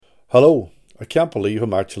Hello, I can't believe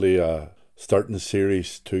I'm actually starting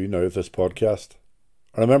series 2 now of this podcast.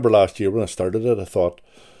 I remember last year when I started it, I thought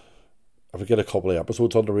if I get a couple of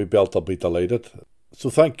episodes under my belt, I'll be delighted. So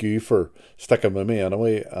thank you for sticking with me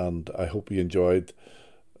anyway, and I hope you enjoyed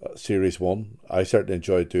series 1. I certainly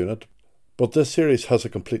enjoyed doing it. But this series has a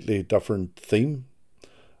completely different theme,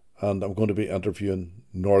 and I'm going to be interviewing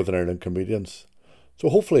Northern Ireland comedians. So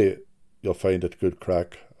hopefully you'll find it good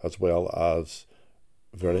crack as well as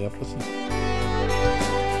very interesting.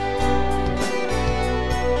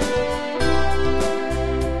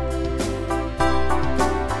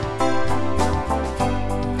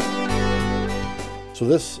 So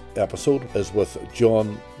this episode is with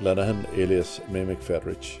John Linehan, alias May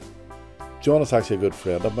McFederich. John is actually a good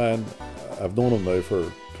friend of mine. I've known him now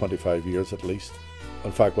for 25 years at least.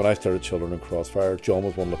 In fact, when I started Children in Crossfire, John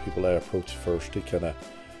was one of the people I approached first to kind of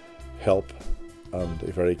help, and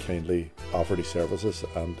he very kindly offered his services,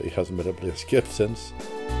 and he hasn't been able to escape since.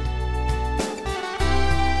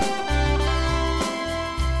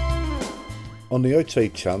 On the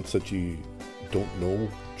outside chance that you don't know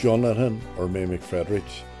John Linehan or May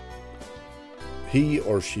McFederich, he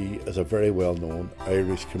or she is a very well-known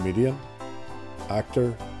Irish comedian,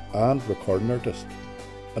 actor and recording artist.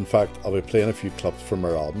 In fact, I'll be playing a few clips from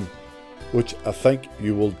her album, which I think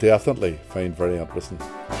you will definitely find very interesting.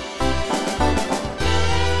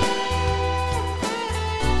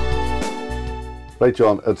 Right,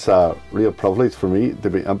 John, it's a real privilege for me to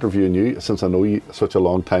be interviewing you since I know you such a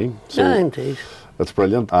long time. So yeah, indeed. It's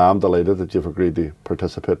brilliant. I'm delighted that you've agreed to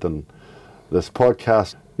participate in this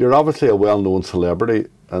podcast. You're obviously a well-known celebrity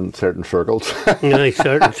in certain circles. Yeah,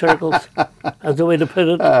 certain circles. That's the way to put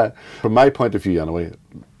it. From my point of view, anyway,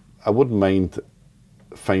 I wouldn't mind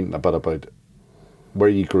finding a bit about where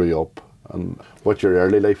you grew up and what your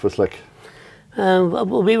early life was like.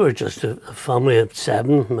 Well, we were just a family of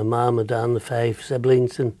 7, my mum, my dad, and the 5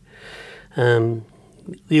 siblings, and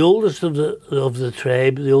the oldest of the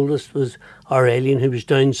tribe, the oldest was our alien, who was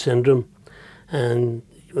Down syndrome, and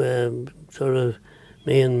sort of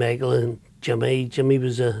me and Michael and Jimmy. Jimmy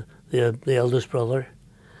was the eldest brother,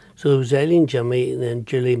 so it was Eileen, Jimmy, and then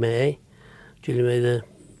Julie May, the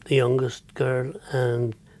youngest girl,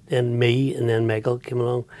 and then me, and then Michael came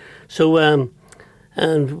along. So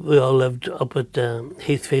and we all lived up at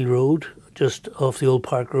Heathfield Road, just off the old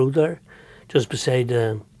Park Road there, just beside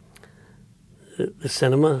the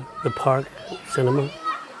cinema, the Park Cinema.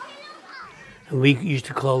 And we used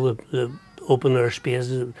to call the open air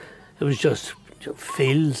spaces, it was just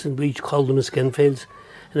fields, and we called them the skin fields.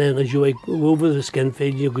 And then as you go over the skin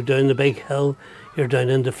field, you go down the big hill, you're down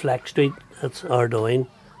into Fleck Street, that's Ardoyne.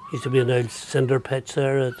 Used to be an old cinder pitch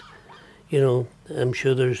there that, I'm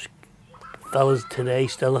sure there's fellas today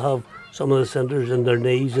still have some of the cinders in their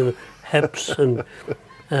knees and hips, and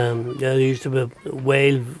there used to be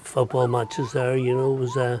whale football matches there. It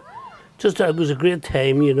was it was a great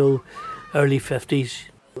time. Early 50s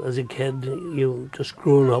as a kid. Just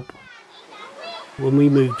growing up. When we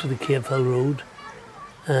moved to the Cave Hill Road,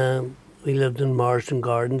 we lived in Marsden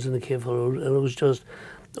Gardens in the Cave Hill Road, and it was just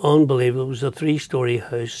unbelievable. It was a 3-storey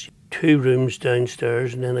house, 2 rooms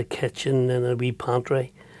downstairs, and then a kitchen and a wee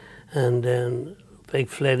pantry. And then a big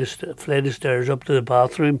flight of stairs up to the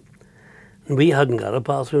bathroom. And we hadn't got a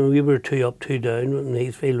bathroom. We were 2 up, 2 down on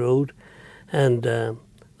Heathfield Road. And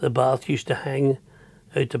the bath used to hang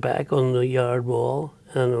out the back on the yard wall.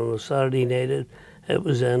 And on a Saturday night it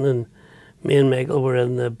was in, and me and Michael were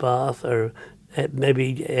in the bath, or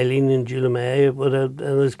maybe Eileen and Julie May and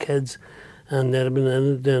his kids. And they'd have been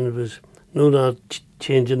in it. Then it was not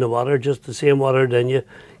changing the water, just the same water. Then you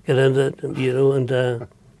get into it, and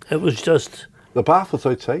it was just... The bath was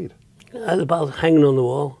outside? The bath hanging on the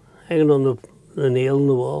wall, hanging on the nail in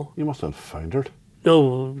the wall. You must have foundered.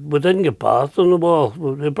 No, we didn't get bath on the wall.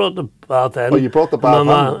 We brought the bath in. Oh, you brought the bath in?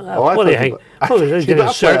 What do you think?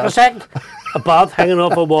 A circus act? A bath hanging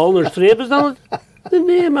off a wall and there's 3 of us on it? The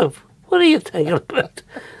name of... What are you thinking about?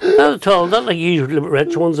 Not at all. Not like usually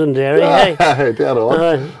rich ones in Derry, hey? Dead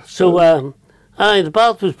on. The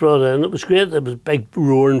bath was brought in. It was great. There was a big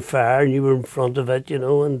roaring fire, and you were in front of it,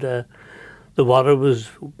 and the water was,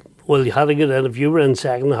 well, you had to get in. If you were in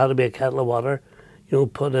second, there had to be a kettle of water,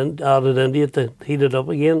 added into it to heat it up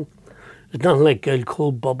again. It's nothing like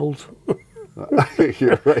cold bubbles.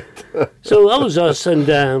 You're right. So that was us, and...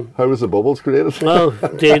 how was the bubbles created? Oh,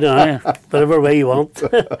 indeed, whatever way you want.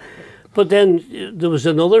 But then there was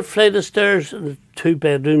another flight of stairs, 2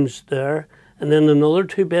 bedrooms there, and then another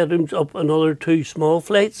 2 bedrooms up, another 2 small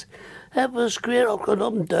flights. It was great. I got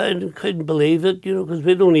up and down and couldn't believe it, because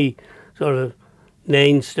we'd only sort of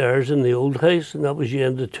 9 stairs in the old house, and that was you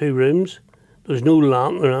into 2 rooms. There was no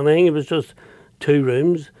lamp or anything. It was just 2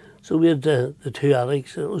 rooms. So we had the 2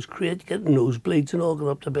 attics. It was great getting nosebleeds and all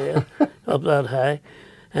going up to bed, up that high.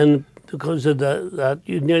 And because of that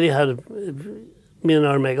you nearly had, me and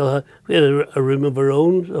our Michael, we had a room of our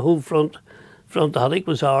own. The whole front attic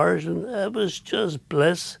was ours, and it was just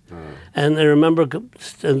bliss. And I remember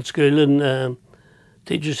in school, and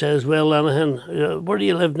teacher says, "Well, Lanahan, where do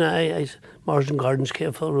you live now?" I said, "Marsden Gardens,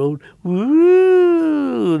 Cavehill Road."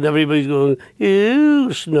 Woo! And everybody's going,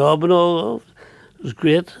 "Ew, snob and all." It was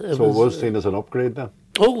great. So it was seen as an upgrade then?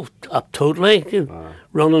 Oh, totally.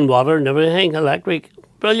 Running water and everything, electric.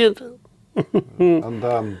 Brilliant.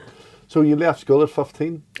 And so you left school at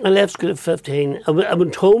 15? I left school at 15. I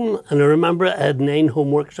went home, and I remember I had 9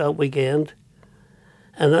 homeworks that weekend.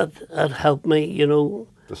 And that helped me, you know.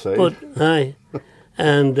 To save? But, aye.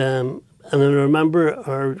 And then I remember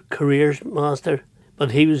our careers master,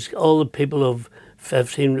 but he was all the people of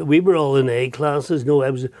 15. We were all in A classes. No,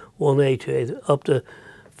 I was 1A, 2A, up to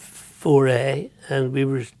 4A, and we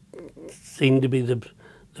were seen to be the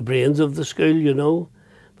brains of the school, you know.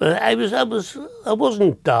 But I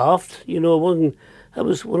wasn't daft, you know. When I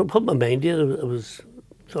put my mind to it, I was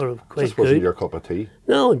sort of quite Just wasn't good. your cup of tea?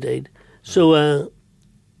 No, indeed. So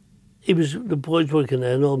the boys were kind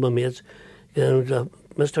of, all my mates, you know,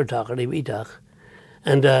 Mr. Doherty, wee Doc,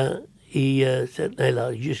 and he said, "Now,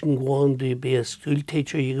 lad, you can go on to be a school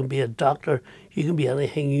teacher, you can be a doctor, you can be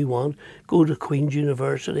anything you want. Go to Queen's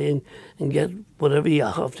University and get whatever you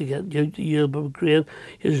have to get. You'll be great.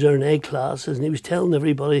 You'll learn A classes." And he was telling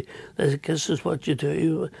everybody, "This is what you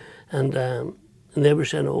do." And they were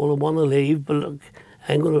saying, "Oh, I want to leave, but look,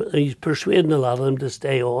 he's persuading a lot of them to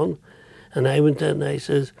stay on." And I went in and I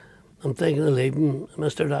says, "I'm thinking of leaving,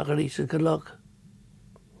 Mr. Doherty." He said, "Good luck."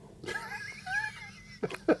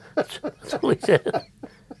 That's all he said.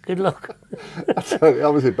 Good luck.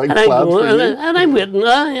 That was a big And plan for you. and I'm waiting.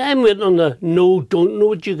 I'm waiting on the no. Don't know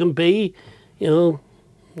what you can be. You know.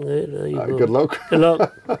 There you go. Good luck. Good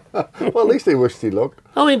luck. Well, at least they wished you luck.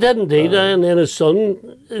 Oh, he did indeed. And then his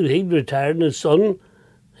son, he retired, and his son,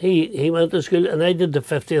 he went to school, and I did the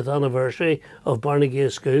 50th anniversary of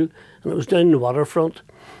Barnegay School, and it was down the waterfront,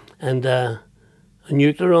 and a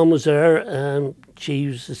nuclear one was there, and she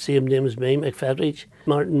was the same name as me, McFedrich,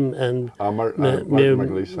 Martin and Martin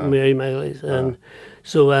McLeish, Mary McLeish. And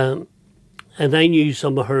so, and I knew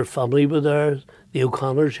some of her family were there, the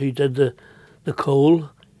O'Connors who did the coal.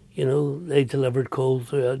 You know, they delivered coal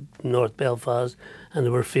throughout North Belfast, and they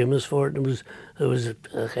were famous for it. It was I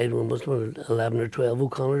don't know, must have been 11 or 12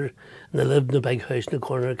 O'Connors, and they lived in a big house in the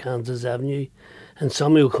corner of Kansas Avenue. And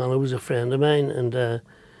Sammy O'Connor was a friend of mine, and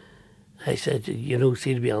I said, you know,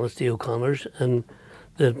 see, to be honest, the O'Connors, and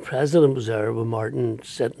the president was there with Martin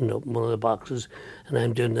sitting up in one of the boxes, and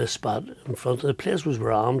I'm doing this spot in front. The place was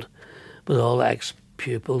rammed with all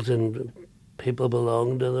ex-pupils and people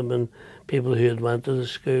belonging to them, and people who had went to the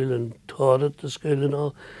school and taught at the school and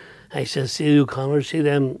all. I said, "See the O'Connors, see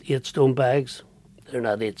them 8-stone bags? They're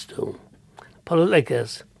not 8 stone. Put it like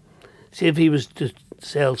this. See if he was to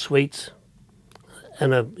sell sweets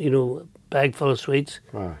and a bag full of sweets,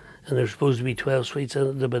 Wow. and there's supposed to be 12 sweets in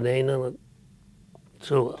it, the benign in it.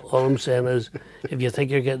 So all I'm saying is, if you think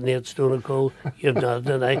you're getting 8 stone of coal, you've not."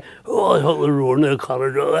 And I thought we were roaring the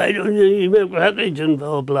O'Connor, "Oh, I don't know, you make Patrick," and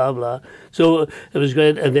blah, blah, blah. So it was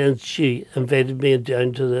great. And then she invited me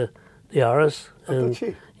down to the Aris. Did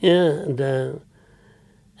she? Yeah,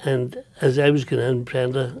 and as I was going in,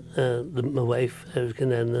 Brenda, my wife, I was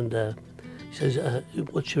going in, and she says,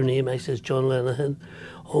 "What's your name?" I says, "John Lenihan."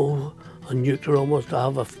 "Oh, a nuclear almost to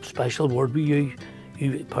have a special word with you.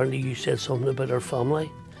 Apparently you said something about our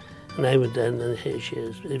family." And I went in, and here she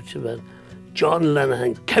is. She went, "John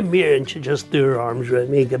Lenihan, come here." And she just threw her arms around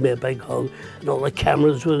me and gave me a big hug. And all the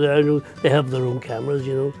cameras were there. They have their own cameras,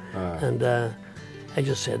 you know. And I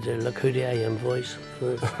just said to her, "Look, who do I invoice?"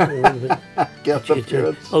 Get the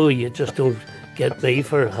parents. Oh, you just don't get me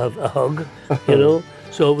for a hug, you know.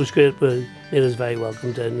 So it was great, but it was very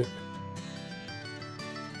welcome down.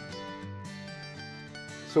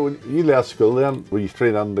 So when you left school then, were you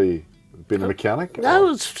straight into being a mechanic? I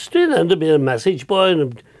was straight into being a message boy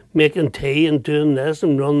and making tea and doing this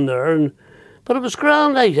and running there, but it was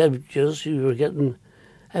grand. I was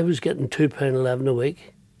getting £2.11 a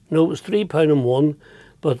week. No, it was £3.01,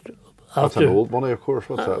 but That's after an old money, of course.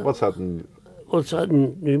 What's that? What's that in? what's that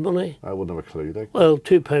in new money? I wouldn't have a clue. Like. Well,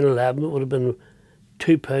 £2.11, it would have been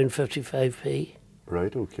 £2.55p.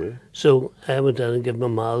 Right. Okay. So I went down and gave my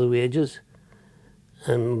ma the wages.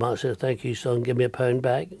 And Ma said, "Thank you, son, give me £1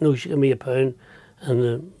 back." No, she gave me £1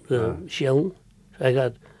 and the shilling. So I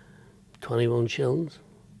got 21 shillings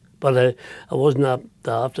But I wasn't that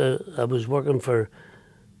daft. I was working for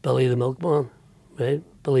Billy the Milkman, right?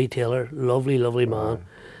 Billy Taylor, lovely, lovely man.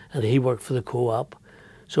 And he worked for the Co-op.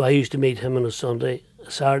 So I used to meet him on a Saturday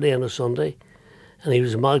and a Sunday. And he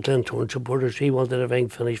was a Malglen Torn supporter, so he wanted everything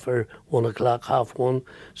finished for 1 o'clock, 1:30,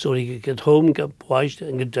 so he could get home, get washed,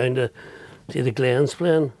 and get down to see the Glens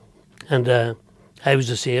playing. And I was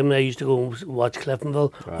the same. I used to go and watch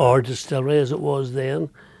Cliftonville, or Distillery as it was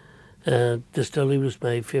then. Distillery was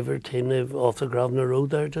my favourite team. They've off the Grosvenor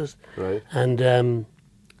Road there, just. Right. And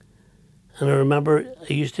I remember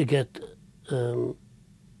I used to get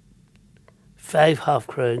 5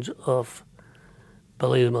 half-crowns off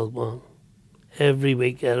Billy the Milkman. Every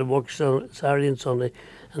week I'd work Saturday and Sunday,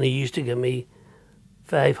 and he used to give me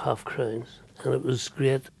 5 half-crowns, and it was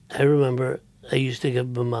great. I remember I used to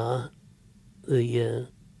give my ma the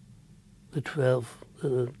 12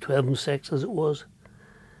 and 6 as it was,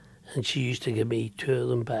 and she used to give me 2 of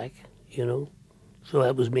them back, you know. So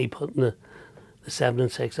that was me putting the 7 and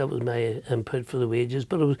 6. That was my input for the wages.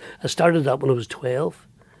 But I started that when I was 12,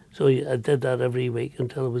 so I did that every week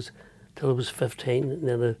until I was 15, and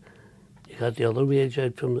then you got the other wage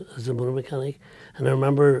out from as a motor mechanic. And I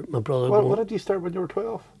remember my brother. Well, what did you start when you were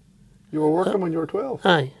 12? You were working when you were 12?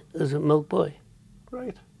 Aye, as a milk boy.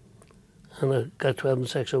 Right. And I got 12 and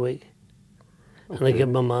 6 a week. Okay. And I give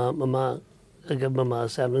my ma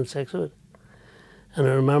 7 and 6 of it. And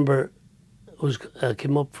I remember I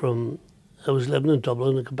came up from, I was living in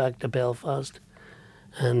Dublin and came back to Belfast.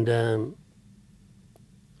 And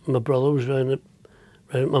my brother was round at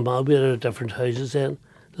my ma. We had different houses then,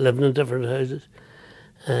 living in different houses.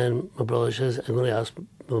 And my brother says, I'm going to ask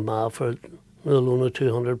my ma for a loan of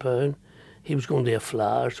 £200. He was going to a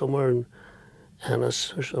fly or somewhere in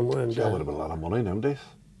Ennis or somewhere. And, that would have been a lot of money nowadays.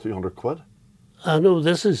 200 quid. I know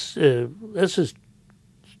this is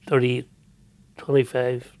 30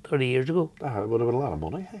 years ago. That would have been a lot of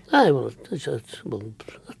money. Hey? Aye, well,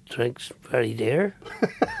 drink's very dear.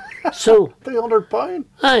 So £300.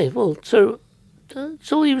 aye, well, so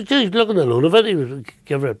he was just looking at a loan of it. He would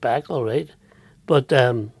give it back, all right. But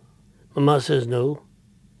my ma says no,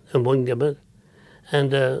 and wouldn't give it.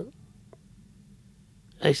 And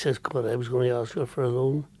I says, come on, I was going to ask her for a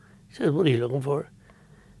loan. He says, what are you looking for?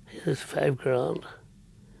 He says, £5,000.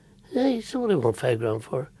 Yeah, he said, what do you want £5,000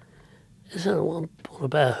 for? He said, I want to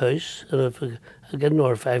buy a house, and if I get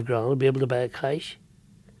another £5,000, I'll be able to buy a cash.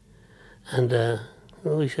 And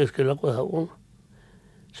he says, good luck with that one.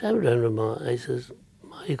 So I went down to Ma. I says,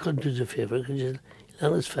 Ma, you couldn't do us a favour, could you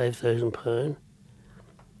lend us £5,000?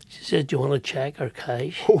 She said, do you want a cheque or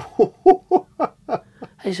cash?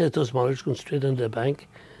 I said, those matters going straight into the bank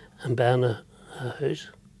and buying a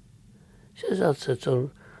house. She says, that's it,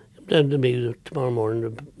 son. Come down to me tomorrow morning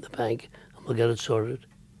at the bank and we'll get it sorted.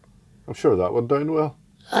 I'm sure that went down well.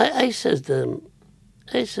 I said,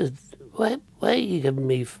 why are you lending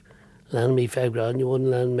me £5,000? You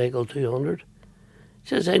wouldn't lend Michael 200? She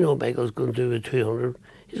says, I know Michael's going to do with 200.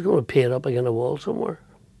 He's going to pay it up against a wall somewhere.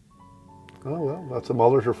 Oh, well, that's what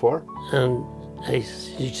mothers are for. And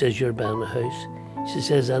she says, you're buying a house. She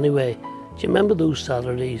says, anyway, do you remember those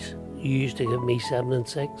Saturdays you used to give me 7 and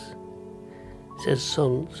 6? She says,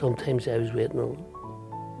 son, sometimes I was waiting on it.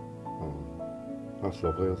 That's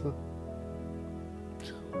lovely, isn't it?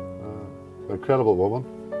 Incredible woman,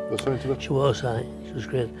 the sounds of it. She was, aye. She was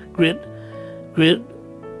great. Great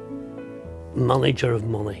manager of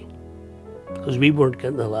money. Because we weren't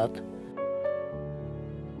getting a lot.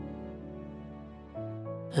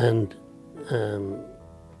 And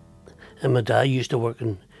my dad used to work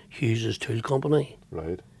in Hughes' tool company.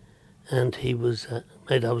 Right. And he was,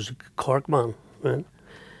 my dad was a Cork man, right?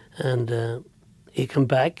 And he came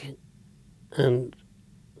back, and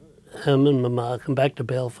him and my ma came back to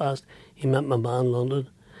Belfast. He met my ma in London,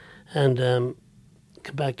 and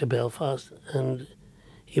came back to Belfast, and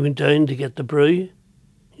he went down to get the brew,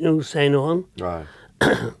 sign on. Right.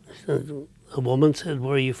 A woman said,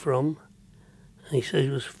 where are you from? And he said he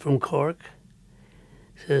was from Cork.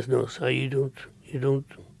 He says, no, sorry, you don't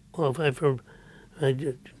qualify for, like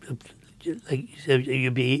you said,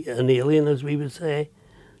 you'd be an alien, as we would say,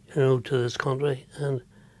 to this country. And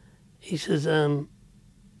he says, I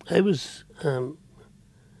was in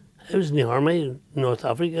the army in North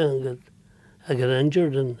Africa, and I got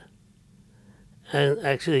injured, and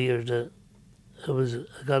actually I don't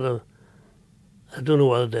know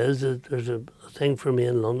what it is. There's a thing for me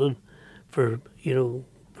in London for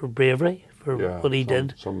bravery, for what he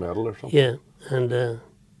did. Some medal or something. Yeah,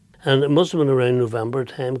 and it must have been around November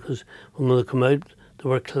time, because when they come out, they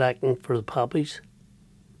were collecting for the poppies.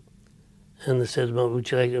 And they said, well, would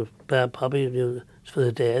you like to buy a poppy? It's for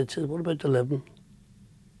the dead. I said, what about the living?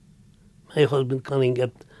 my husband can't even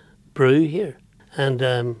get brew here. And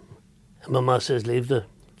my ma says, leave the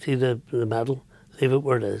medal, leave it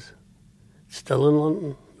where it is. It's still in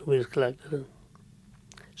London, nobody's collected it.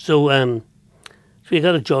 So we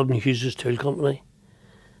got a job in Hughes' Tool Company,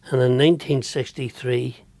 and in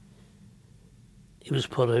 1963 he was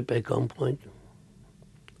put out by gunpoint.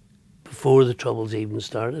 Before the Troubles even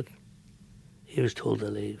started, he was told to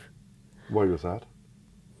leave. Why was that?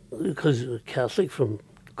 Because he was a Catholic from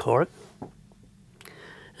Cork,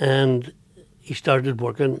 and he started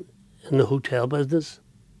working in the hotel business,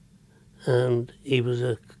 and he was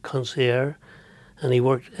a concierge, and he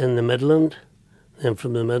worked in the Midland, and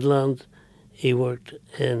from the Midland he worked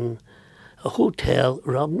in a hotel,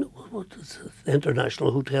 what is it?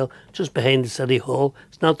 International Hotel, just behind the City Hall.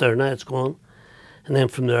 It's not there now, it's gone. And then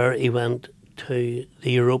from there he went to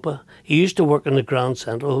the Europa. He used to work in the Grand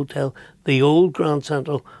Central Hotel, the old Grand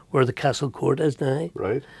Central where the Castle Court is now.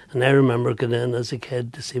 Right. And I remember going in as a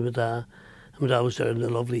kid to see my dad. And my dad was there in a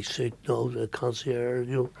lovely suit, the concierge,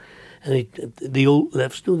 And the old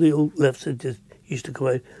lifts, that just used to come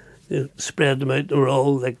out, spread them out, they were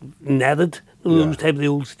all like netted, those type of the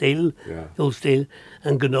old steel,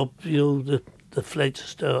 and going up, the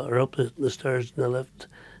flights or up the stairs in the lift.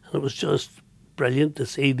 And it was just brilliant to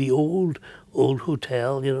see the old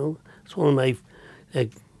hotel, It's one of my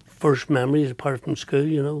first memories apart from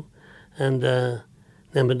school, And then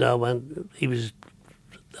my dad went, he was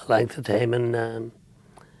a length of time in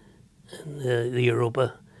the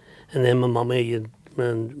Europa. And then my mummy and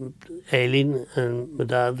Aileen and my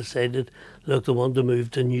dad decided, look, they want to move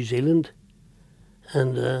to New Zealand.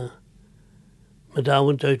 And my dad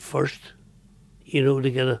went out first,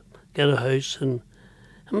 to get a house. And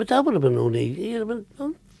my dad would have been only,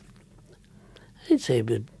 I'd say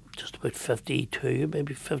just about 52,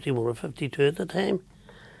 maybe 51 or 52 at the time.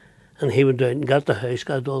 And he went out and got the house,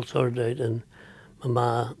 got it all sorted out. And my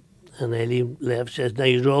ma and Aileen left, says, now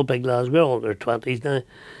you're all big lads, we're all in our 20s now.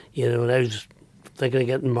 And I was thinking of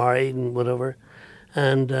getting married and whatever.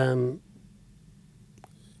 And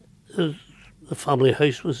the family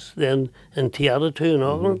house was then in Teatatu in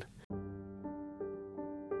Auckland.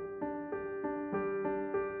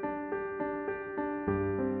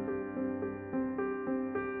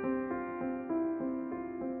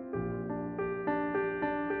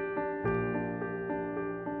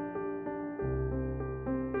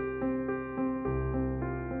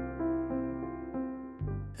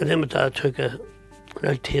 And then my dad took a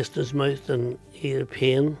real taste in his mouth and he had a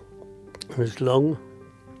pain in his lung.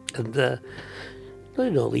 And they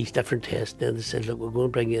did all these different tests. Then they said, look, we're going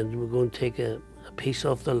to bring you in, we're going to take a piece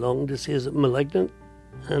off the lung to see is it malignant.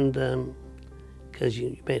 And because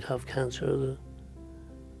you might have cancer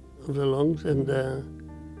of the lungs. And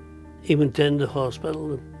he went into the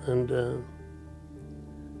hospital and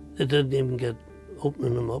they didn't even get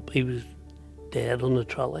opening him up. He was dead on the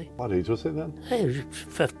trolley. What age was he then? He was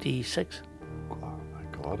 56. Oh my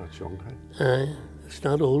God, that's young, hey? It's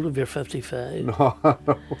not old if you're 55. No.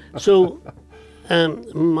 So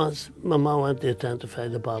my mum went to identify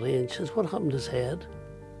the body and she says, what happened to his head?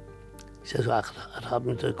 He says, well, it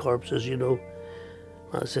happened to corpses, Man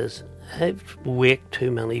says, I've waked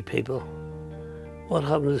too many people. What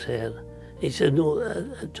happened to his head? He said, no,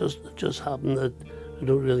 it just happened that I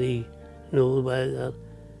don't really know about that.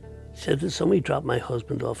 He said, did somebody drop my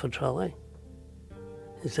husband off a trolley?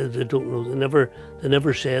 He said, they don't know. They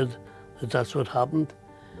never said that that's what happened.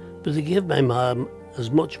 But they gave my mum as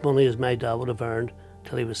much money as my dad would have earned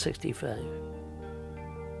till he was 65.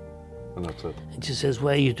 And that's it. And she says,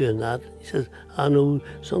 why are you doing that? He says, I know,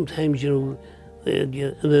 sometimes, and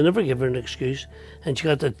they never give her an excuse. And she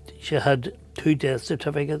had 2 death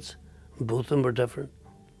certificates, and both of them were different.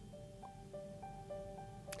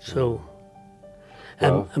 So...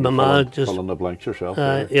 Well, and my ma just... Fill in the blanks yourself.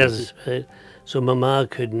 Yes, right. So my ma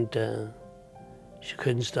couldn't, she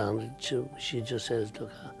couldn't stand it. She just says, look,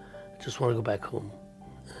 I just want to go back home.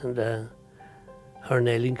 And her and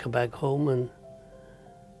Aileen come back home and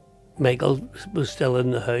Michael was still in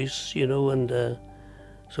the house, and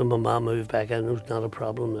so my ma moved back in. There was not a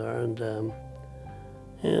problem there. And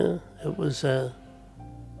it was a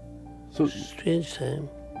strange time.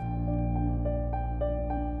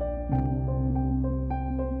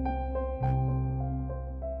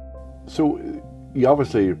 So you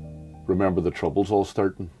obviously remember the Troubles all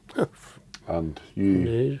starting, and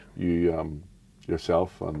you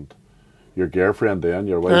yourself and your girlfriend then,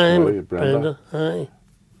 your wife now, Brenda. Aye.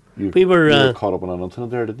 You were caught up in an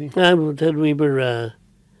incident there, didn't you? Aye, we did. We were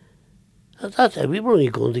at that time we were only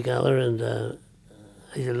going together, and I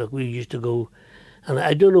said, look, we used to go, and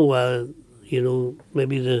I don't know why,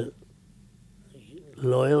 maybe the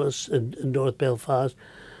loyalists in North Belfast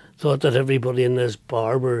thought that everybody in this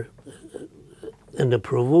bar were in the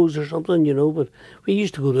Provos or something, you know. But we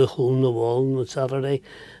used to go to the Hole in the Wall on Saturday,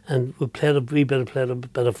 and we played a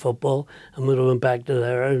bit of football, and we went back to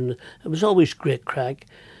there, and it was always great crack.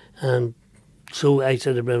 And so I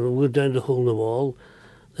said to Brendan, we'll go down to the Hole in the Wall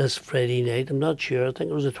this Friday night. I'm not sure. I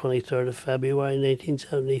think it was the 23rd of February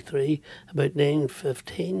 1973, about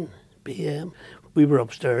 9:15 p.m. We were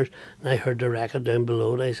upstairs, and I heard the racket down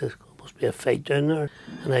below, and I said, must be a fight down there.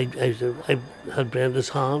 And I had Brenda's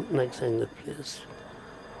hand. Next thing, the place,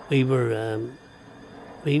 we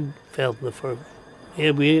felt in the first.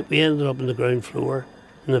 Yeah, we ended up on the ground floor,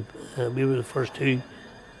 and we were the first two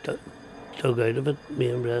dug out of it, me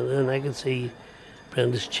and Brenda, and I could see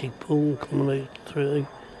Brenda's cheekbone coming out through,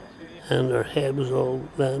 and her head was all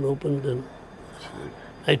lying open, and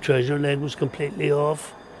my trouser leg was completely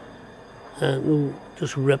off, and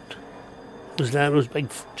just ripped. It was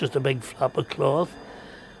just a big flap of cloth.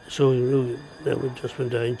 So then we just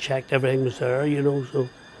went down, checked, everything was there, you know. So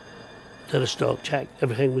did a stock check,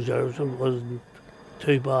 everything was there, so it wasn't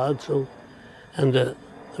too bad. So, and there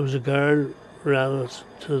was a girl ran us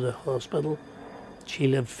to the hospital. She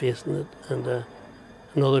lived facing it, and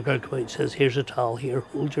another girl came out and says, "Here's a towel here,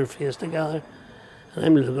 hold your face together." And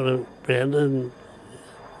I'm looking at Brenda and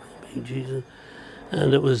Jesus,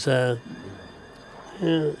 and it was.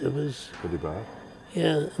 It was pretty bad.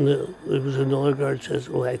 Yeah, and there was another girl that says,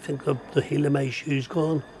 "Oh, I think the heel of my shoe's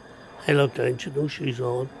gone." I looked down, she had no shoes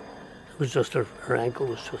on. It was just her ankle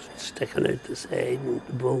was just sticking out the side and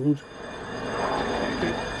the bones.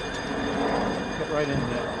 Get right in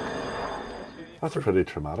there. That's pretty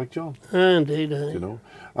traumatic, John. Indeed, you know.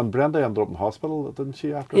 And Brenda ended up in hospital, didn't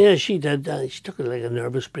she, after? Yeah, she did. She took like a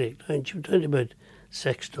nervous breakdown. She was down to about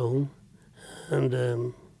 6 stone.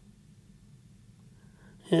 And,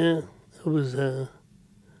 yeah, it was,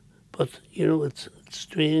 but, you know, it's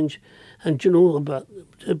strange. And, you know, about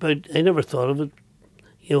I never thought of it.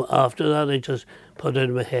 You know, after that, I just put it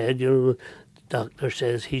in my head, you know, the doctor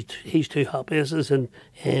says he's too happy. This is in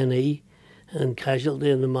A&E and casualty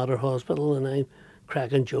in the Mater Hospital, and I'm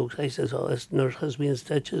cracking jokes. I says, "Oh, this nurse has me in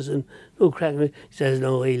stitches," and no cracking. He says,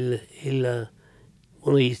 "No, he'll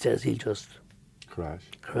one of these days he'll just crash.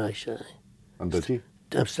 And did he?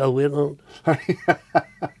 I'm still waiting on it.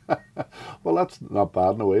 Well, that's not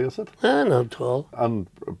bad in a way, is it? Not at all. And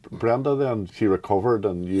Brenda then, she recovered,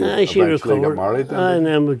 and you she eventually recovered. got married then? And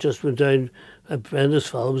then we just went down. Brenda's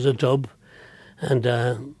father was a dub, and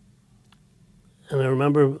I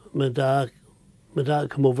remember my dad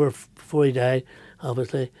come over before he died.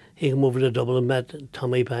 Obviously, he came over to Dublin and met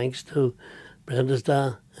Tommy Banks, to Brenda's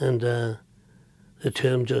dad, and the two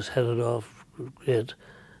of them just hit it off great.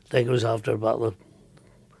 I think it was after a bottle of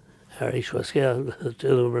Irish whiskey. The two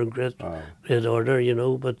of them were in great order, you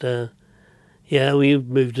know. But yeah, we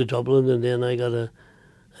moved to Dublin, and then I got a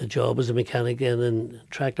job as a mechanic in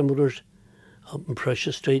Tractor Motors up in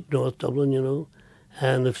Prussia Street, North Dublin, you know.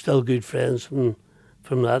 And I've still good friends from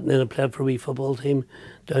that. And then I played for a wee football team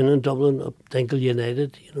down in Dublin, up Dingle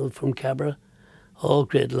United, you know, from Cabra. All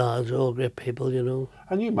great lads, all great people, you know.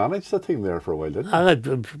 And you managed the team there for a while, didn't you? I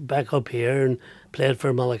got back up here and played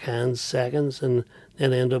for Malachan Seconds, and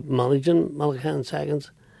then ended up managing Malachan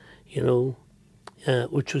Seconds, you know,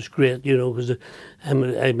 which was great, you know, because I'm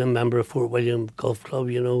a member of Fort William Golf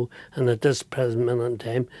Club, you know, and at this present minute in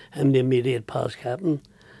time, I'm the immediate past captain.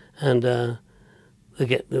 And the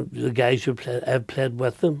guys who I've played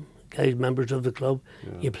with them, guys, members of the club,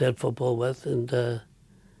 you played football with, and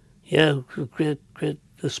yeah, great.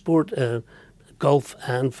 The sport, golf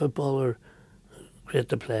and football are great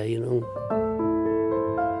to play, you know.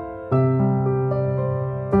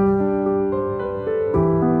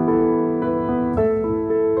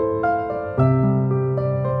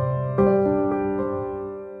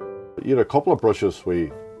 You had a couple of brushes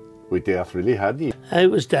with death, really, hadn't you? I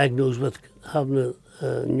was diagnosed with having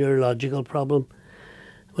a neurological problem,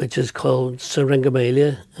 which is called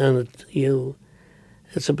syringomyelia, and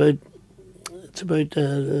it's about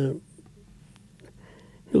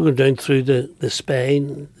going down through the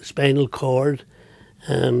spine, the spinal cord.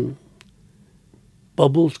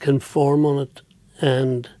 Bubbles can form on it,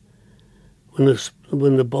 and when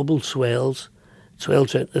the bubble swells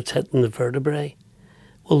out, it's hitting the vertebrae.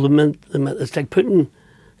 Well, it's like a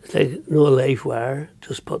live wire,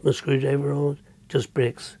 just putting a screwdriver on it, just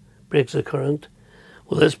breaks the current.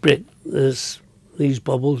 Well, these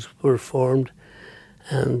bubbles were formed,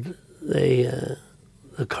 and the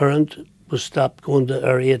current was stopped going to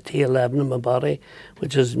area T11 in my body,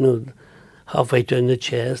 which is halfway down the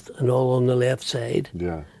chest and all on the left side.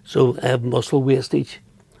 Yeah. So I have muscle wastage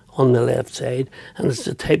on the left side, and it's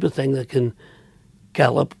the type of thing that can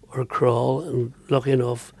gallop or crawl, and lucky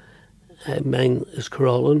enough, mine is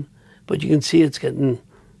crawling, but you can see it's getting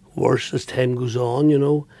worse as time goes on, you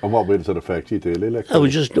know. And what way does it affect you daily? Like, I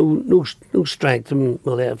was just no strength in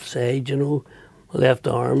my left side, you know, my left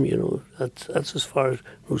arm, you know. That's as far as,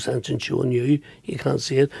 no sense in showing you. You can't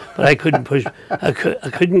see it, but I couldn't push. I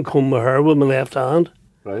couldn't comb my hair with my left hand.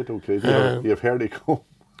 Right. Okay. You have hair to comb.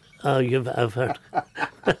 Oh, I've heard.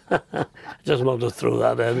 I just want to throw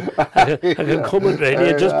that in. I can comb it right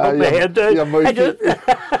here. Just put my head down. I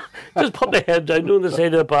just put my head down on the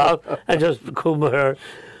side of the path and just comb my hair.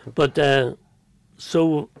 But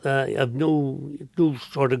so I have no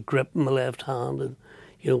sort of grip in my left hand, and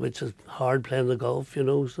you know, it's hard playing the golf, you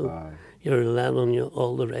know. So you're relying on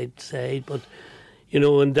all the right side. But you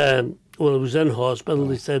know, and when I was in hospital,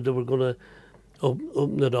 they said they were going to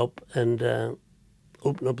open it up and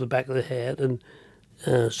open up the back of the head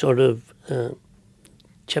and sort of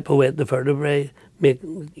chip away at the vertebrae. Make,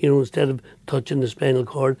 you know, instead of touching the spinal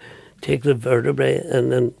cord, take the vertebrae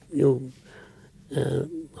and then, you know,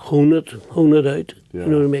 hone it out, you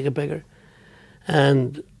know, to make it bigger.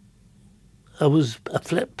 And I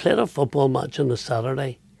played a football match on the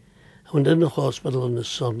Saturday. I went in the hospital on the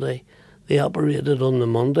Sunday. They operated on the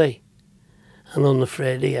Monday, and on the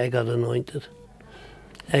Friday I got anointed.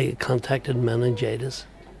 I contacted meningitis,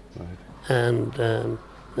 right. And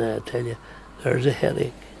I tell you, there's a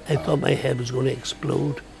headache. I thought my head was going to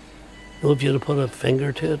explode. You know, if you'd have put a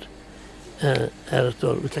finger to it, I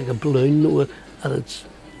thought it was like a balloon, and it's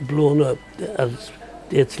blown up at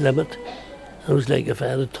its limit. And it was like if I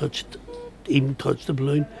had even touched the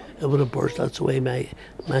balloon, it would have burst. That's the way my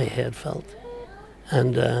head felt.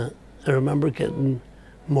 And I remember getting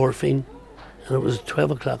morphine, and it was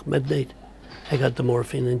 12 o'clock midnight. I got the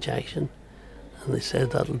morphine injection, and they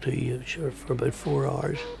said that'll do you, sure, for about 4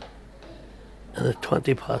 hours. And at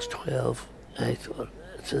 12:20, I thought,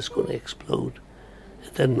 it's just going to explode.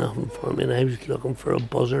 It did nothing for me, and I was looking for a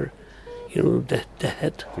buzzer, you know, to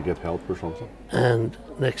hit. To get help or something. And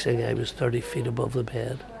next thing, I was 30 feet above the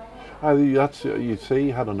bed. You say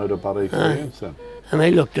you had an out-of-body experience then? And I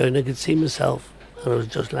looked down, I could see myself, and I was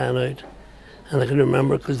just lying out. And I can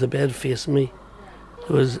remember, because the bed facing me,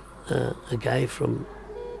 there was a guy from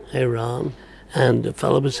Iran, and the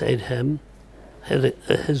fellow beside him had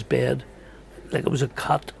his bed, like it was a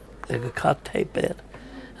cot type bed,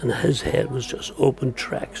 and his head was just open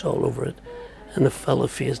tracks all over it, and the fellow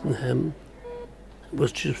facing him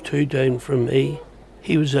was just 2 down from me.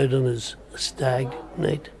 He was out on his stag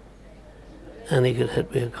night, and he got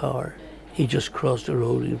hit by a car. He just crossed the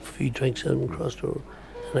road, he had a few drinks in him, crossed the road,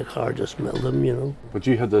 and the car just milled him, you know. But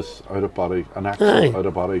you had this out-of-body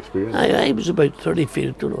experience? I was about 30 feet,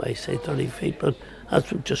 I don't know why I say 30 feet, but that's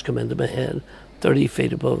what just came into my head. 30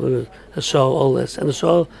 feet above it, I saw all this, and I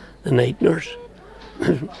saw the night nurse.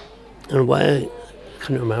 And why I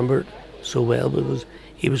can remember it so well, because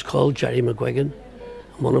he was called Jerry McGuigan,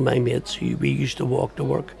 and one of my mates, we used to walk to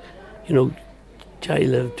work. You know, Jerry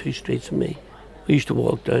lived 2 streets from me. We used to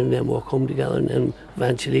walk down and then walk home together, and then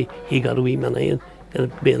eventually he got a wee money and got a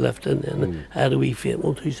bit lift, and then I had a wee Fiat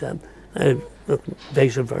 127,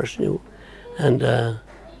 vice versa, you know. And I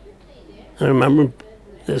remember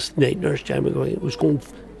this night nurse, Jerry McGuigan, was going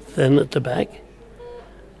thin at the back.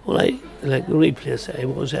 Well, the only place I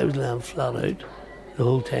was lying flat out the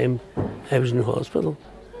whole time I was in the hospital.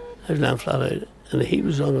 I was lying flat out, and he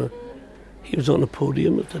was on a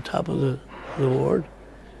podium at the top of the ward,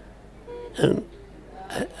 and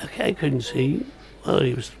I couldn't see whether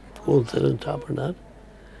he was going thin on top or not.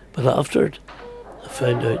 But after it, I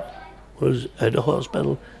found out, when I was out of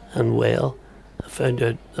hospital and well, I found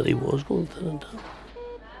out that he was going thin on top.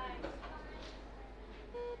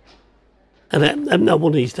 And I'm not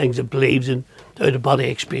one of these things that believes in out-of-body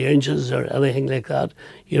experiences or anything like that.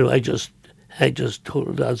 You know, I just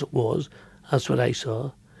told it as it was. That's what I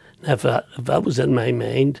saw. Now, if that was in my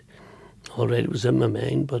mind, all right, it was in my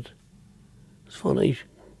mind, but it's funny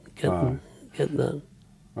getting that.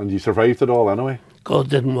 And you survived it all anyway? God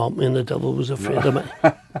didn't want me, and the devil was afraid of me.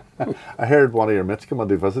 I heard one of your mates come on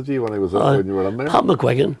to visit you when when you were in there. Pat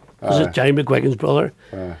McGuigan. Was it Jerry McGuigan's brother?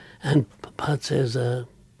 And Pat says,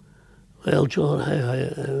 well, John,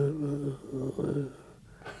 at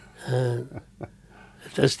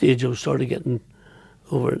this stage I was sort of getting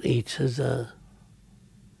over it. He says,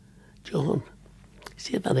 John,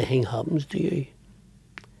 see if anything happens to you,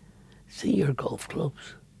 see your golf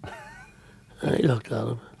clubs. And I looked at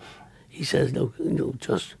him. He says, no,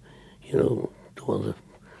 just, don't want to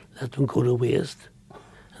let them go to waste.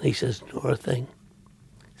 And he says, another thing,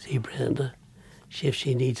 see Brenda, see if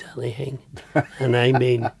she needs anything. And I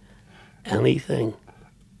mean, anything.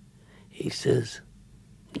 He says,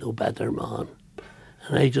 no better man.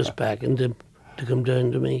 And I just beckoned him to come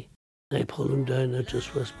down to me. I pulled him down and I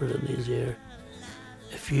just whispered in his ear,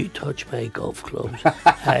 if you touch my golf clubs,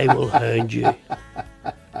 I will hound you.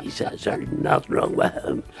 He says, there's nothing wrong with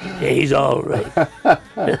him. He's all right.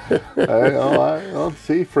 I'll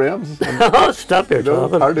see friends. Oh, stop your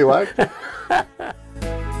talking. Hardly whack.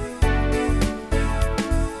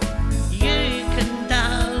 You can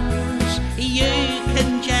dance, you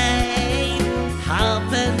can jive,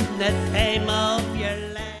 having the time of your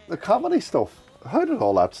life. The comedy stuff. How did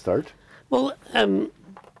all that start? Well, I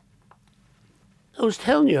was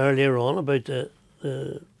telling you earlier on about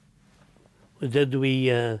we did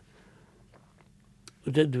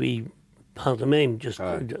pantomime, just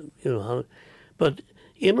but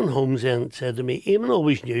Eamon Holmes then said to me, Eamon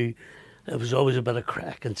always knew there was always a bit of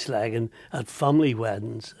crack and slagging at family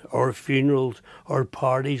weddings or funerals or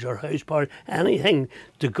parties or house parties, anything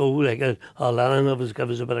to go like a Lennon of us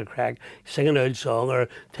give us a bit of crack, sing an old song or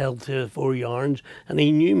tell 3 or 4 yarns, and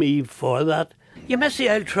he knew me for that. You miss the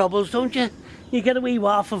old troubles, don't you? You get a wee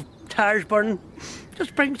waff of tires burning.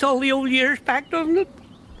 Just brings all the old years back, doesn't it?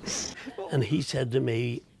 And he said to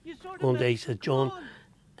me one day, he said, John,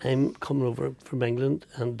 I'm coming over from England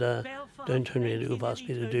and Downtown Radio have asked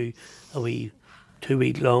me to do a wee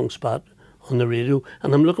 2-week long spot on the radio,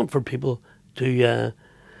 and I'm looking for people to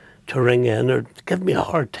ring in or give me a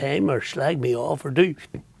hard time or slag me off or do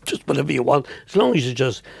just whatever you want, as long as you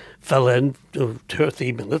just fill in 2 or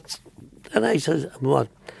 3 minutes. And I says, what?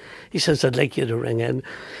 He says, I'd like you to ring in.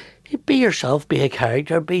 Be yourself, be a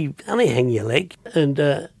character, be anything you like. And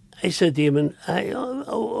I said to him,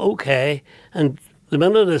 okay. And the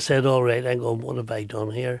minute I said, all right, I'm going, what have I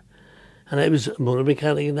done here? And I was a motor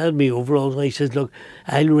mechanic and I had my overalls. And I said, look,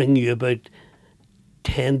 I'll ring you about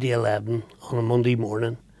 10 to 11 on a Monday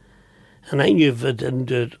morning. And I knew if I didn't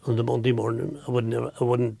do it on the Monday morning, I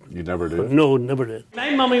wouldn't. You never do it? No, never did.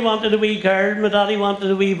 My mummy wanted a wee girl, my daddy wanted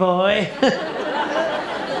a wee boy.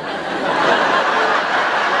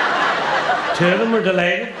 2 of them were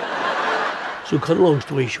delighted. So cut a long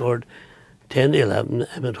story short, 10 to 11,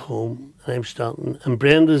 I'm at home and I'm starting. And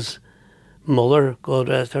Brenda's mother, God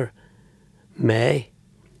rest her, May,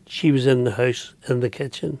 she was in the house, in the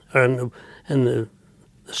kitchen, or in the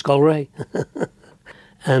scullery.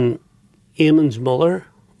 And Eamon's mother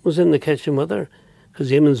was in the kitchen with her,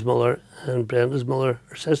 because Eamon's mother and Brenda's mother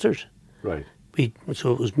are sisters. Right.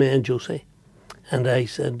 So it was me and Josie. And I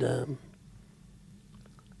said,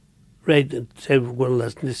 right, said we're going to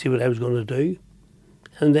listen to see what I was going to do.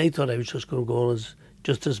 And they thought I was just going to go on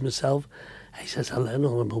as myself. I says, I'll let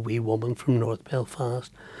on, I'm a wee woman from North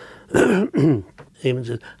Belfast. Eamon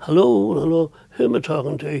said, hello, who am I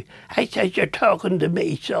talking to? I said, you're talking to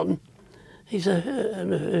me, son. He said,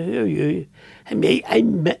 who are you? I'm May. I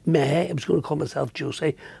was going to call myself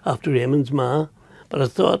Josie after Eamon's ma. But I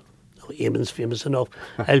thought, Eamon's famous enough.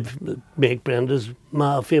 I'll make Brenda's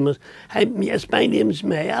ma famous. Yes, my name's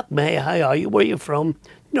May. May, how are you? Where are you from?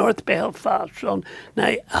 North Belfast, son. Now,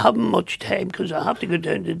 I haven't much time because I have to go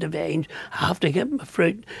down to the Vines. I have to get my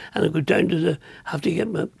fruit and I go down to have to get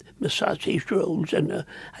my sausage rolls and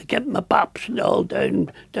I get my bops and all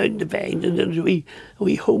down the Vines, and there's a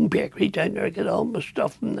wee home bakery down there. I get all my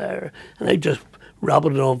stuff from there, and I just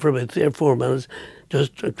rabble it on for about 3 or 4 minutes,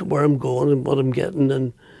 just where I'm going and what I'm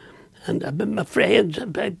getting. And my friend,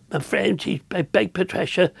 she's Big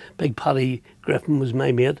Patricia, Big Paddy Griffin was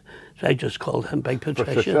my mate, so I just called him Big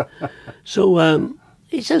Patricia. So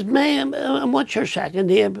he says, May, and what's your second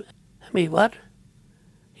name? I mean, what?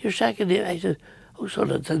 Your second name? I said, oh, so I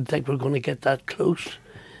didn't think we were going to get that close.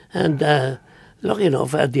 And lucky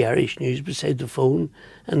enough, I had the Irish News beside the phone,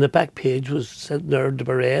 and the back page was sitting there in the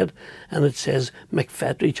parade, and it says,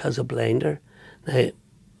 McFettridge has a blinder. Now,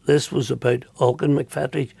 this was about Alkin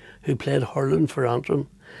McFettridge, who played hurling for Antrim.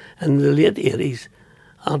 And in the late 80s,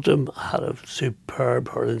 Antrim had a superb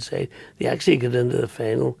hurling side. They actually got into the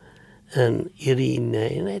final in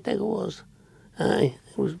 89, I think it was. Aye,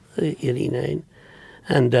 it was 89.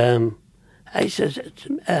 And I says, it's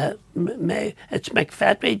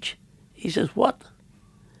McFettridge. He says, what?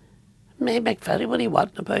 May McFettridge, what are you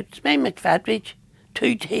wanting about? It's May McFettridge.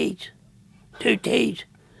 2 T's. 2 T's.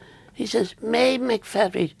 He says, May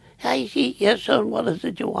McFettridge. I see, yes, son, what is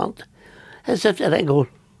it you want? As if, and I go,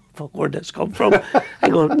 fuck, where'd this come from? I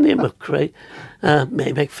go, name of Christ.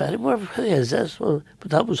 May McFettridge, where is this? Well,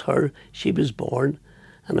 but that was her. She was born,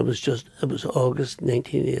 and it was August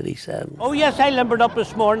 1987. Oh, yes, I limbered up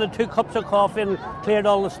this morning, 2 cups of coffee and cleared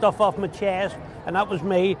all the stuff off my chest, and that was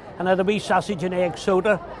me, and I had a wee sausage and egg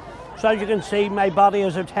soda. So as you can see, my body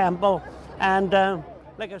is a temple, and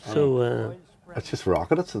So It's just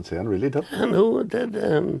rocketed since then, really, did it? I know it did.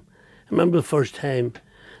 I remember the first time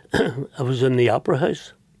I was in the Opera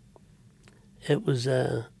House. It was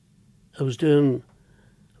I was doing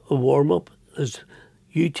a warm up as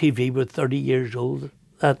UTV were 30 years old.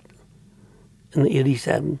 That in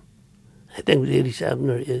 '87, I think it was '87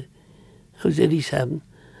 or it was '87,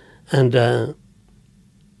 and the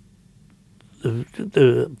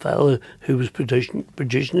fellow who was producing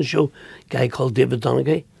the show, a guy called David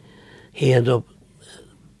Donaghy, he ended up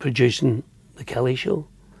producing the Kelly Show.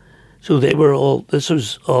 So they were all. This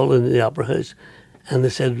was all in the Opera House, and they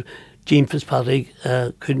said Gene Fitzpatrick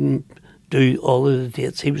couldn't do all of the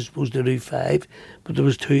dates. He was supposed to do 5, but there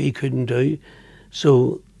was 2 he couldn't do.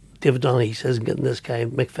 So David Donaghy says, getting this guy,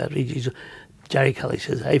 Mick Fettridge, Jerry Kelly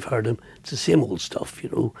says, I've heard him. It's the same old stuff,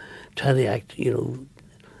 trying to act,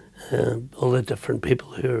 all the different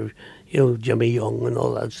people who are, Jimmy Young and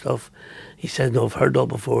all that stuff. He said, no, I've heard that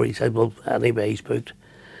before. He said, well, anyway, he's booked.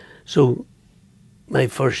 So my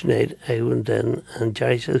first night, I went in and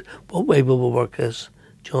Jerry says, what way will we work this,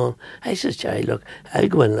 John? I says, Jerry, look, I'll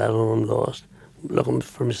go in that on I'm lost, looking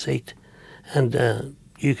for my seat. And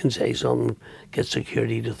you can say something, get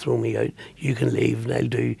security to throw me out. You can leave and I'll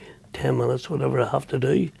do 10 minutes, whatever I have to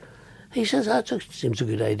do. He says, that seems a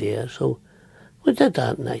good idea. So we did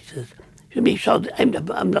that and I said,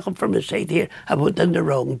 I'm looking for my seat here. I went in the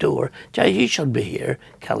wrong door. Jerry, you shouldn't be here.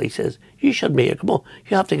 Kelly says, you shouldn't be here. Come on,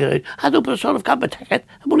 you have to get out. I don't, but son, I've got my ticket.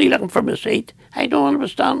 I'm only looking for my seat. I don't want to be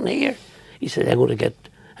standing here. He said, I'm going to get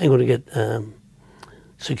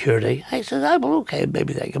security. I said, well, okay,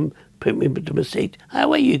 maybe they can put me to my seat.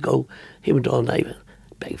 Away you go. He went on.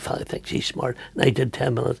 Big fella thinks he's smart. And I did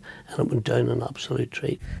 10 minutes and it went down an absolute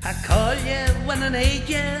treat. I call you when I need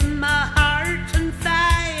you, my heart's on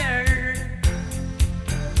fire.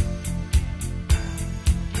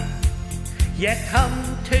 You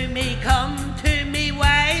come to me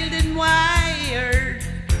wild and wired.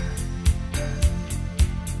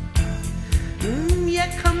 You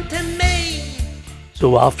come to me.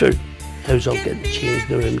 So after I was up getting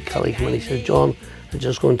changed in the room, Kelly came in, he said, John, I'm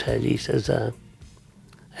just going to tell you, he says, I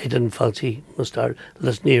didn't fancy to start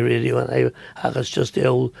listening to your radio, and it's just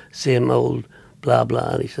the same old blah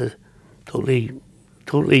blah. And he says, totally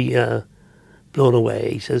blown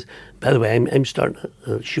away. He says, by the way, I'm starting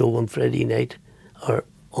a show on Friday night, or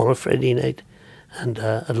on a Friday night, and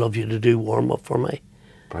I'd love you to do warm up for me.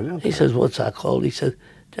 Brilliant. He says, what's that called? He said,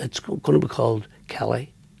 it's going to be called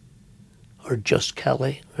Kelly, or just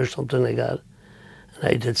Kelly, or something like that. And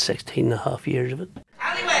I did 16 and a half years of it.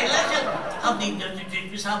 Anyway, listen, I'll need to introduce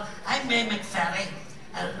myself. I'm May McFerry,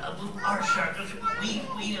 and our circus,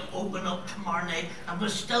 we open up tomorrow night, and we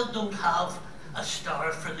still don't have a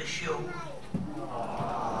star for the show.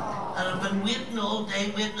 And I've been waiting all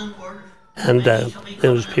day, waiting on word. And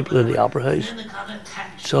there was people in the Opera House,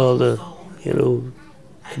 saw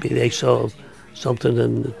maybe they saw something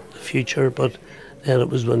in the future, but then it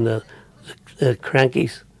was when the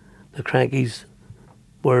Crankies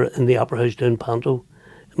were in the Opera House doing Panto.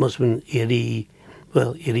 It must have been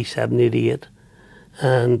 87, 88.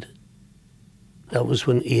 And that was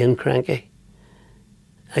when Ian Cranky,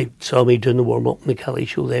 I saw me doing the warm-up in the Kelly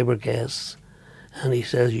Show. They were guests. And he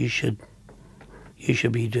says, you should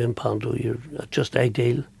be doing Panto. You're just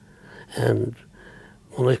ideal. And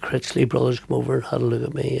one of the Critchley brothers came over and had a look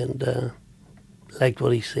at me and liked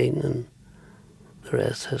what he's seen, and the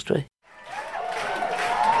rest is history.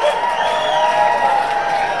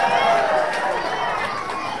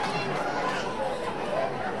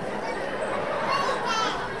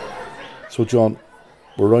 So, John,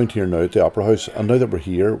 we're around here now at the Opera House, and now that we're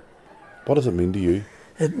here, what does it mean to you?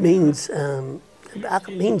 It means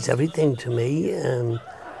everything to me.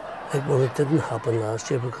 Like when it didn't happen last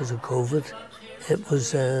year because of COVID, it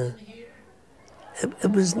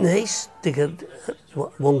was nice to get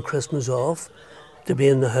one Christmas off, to be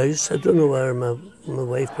in the house. I don't know whether my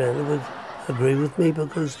wife Brenda would agree with me,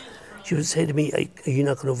 because she would say to me, are you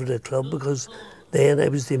not going over to the club? Because then I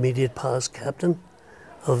was the immediate past captain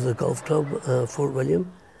of the golf club, Fort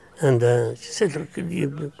William. And she said, look,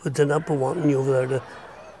 would they not be wanting you over there to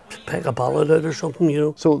pick a ballot out or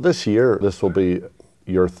something, So this year, this will be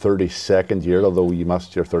your 32nd year, although you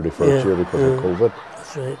missed your 31st year because of COVID.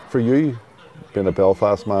 That's right. For you, being a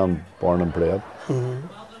Belfast man, born and bred,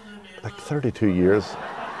 like 32 years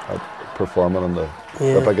performing in the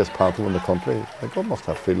biggest panto in the country, like what must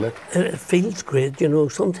that feel like? It feels great,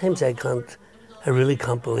 Sometimes I really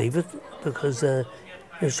can't believe it, because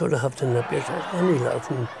you sort of have to nip yourself. And we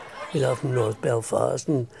left in North Belfast,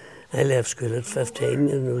 and I left school at 15,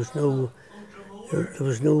 and there was no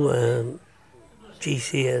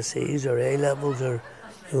GCSEs or A levels or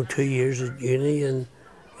 2 years at uni, and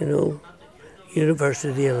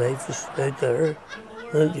University of Life was out there.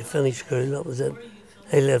 And you finished school, that was it.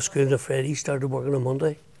 I left school on a Friday, started working on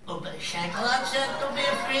Monday. Oh, but Shankle, that's it, don't be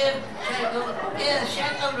afraid. Shankle, yeah,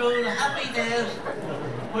 Shankle Road, happy days.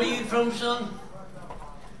 Where are you from, son?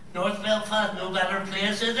 North Belfast, no better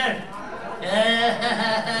place, is there?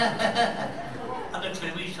 Have a clue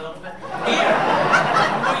what he's talking about. Here,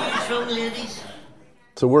 where are you from, ladies?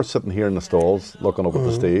 So we're sitting here in the stalls, looking up at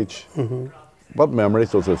the stage. What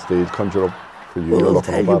memories does the stage conjure up for you? Well, You're I'll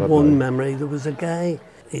looking tell up you at it one now. memory. There was a guy,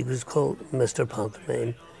 he was called Mr.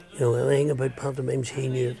 Pantomime. Anything about pantomimes, he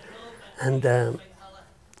knew it. And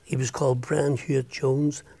he was called Brian Hewitt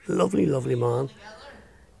Jones. Lovely, lovely man.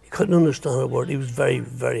 He couldn't understand a word. He was very,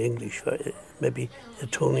 very English, maybe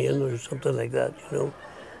Etonian or something like that,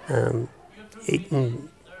 Eton,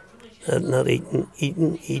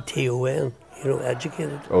 E-T-O-N,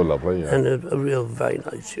 educated. Oh, lovely, yeah. And a real very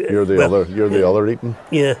nice. You're the other Eton.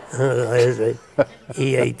 Yeah, that is right.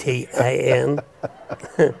 E-A-T-I-N.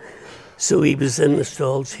 So he was in the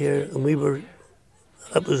stalls here, and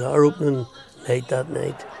it was our opening night that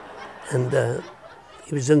night, and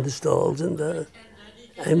he was in the stalls, and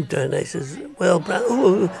I'm down, I says, well,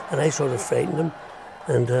 Brian, and I sort of frightened him,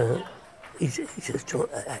 and he says, John,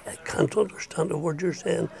 I can't understand a word you're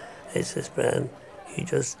saying. I says, Brian, you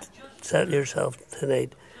just settle yourself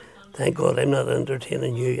tonight. Thank God I'm not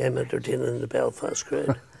entertaining you, I'm entertaining the Belfast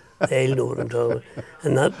crowd. They'll know what I'm talking about.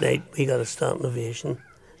 And that night we got a standing ovation,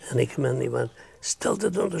 and he came in and he went, still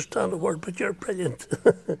didn't understand a word, but you're brilliant.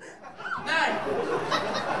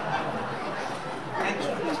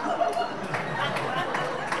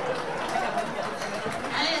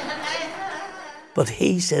 But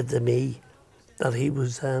he said to me that he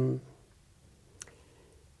was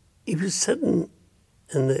sitting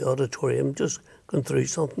in the auditorium just going through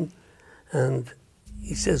something, and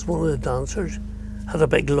he says one of the dancers had a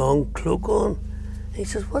big long cloak on. And he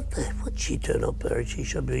says, what's she doing up there? She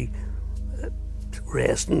should be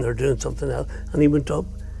resting or doing something else. And he went up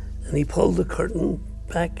and he pulled the curtain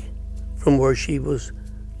back from where she was.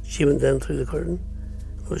 She went down through the curtain.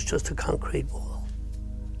 It was just a concrete wall,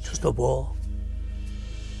 just a wall.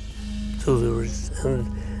 So there was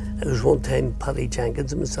one time Paddy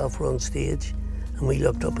Jenkins and myself were on stage, and we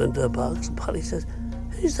looked up into the box, and Paddy says,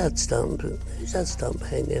 who's that stand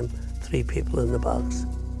behind them 3 people in the box?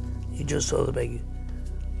 You just saw the big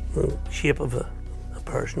shape of a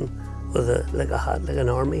person with a hat, like an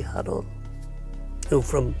army hat on.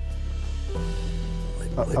 From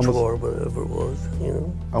which war, whatever it was,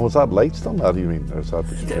 And was that lights done that, you mean? Or is that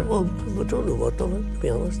Well, we don't know what done it, to be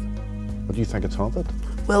honest. But do you think it's haunted?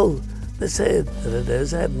 Well, they say that it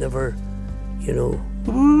is. I've never,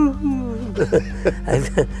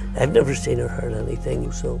 I've never seen or heard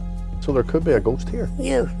anything, so. So there could be a ghost here?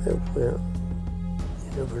 Yeah, well,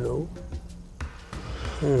 you never know.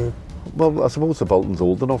 Well, I suppose the Bolton's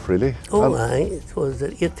old enough, really. Oh, aye, it was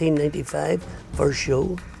 1895, first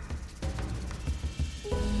show.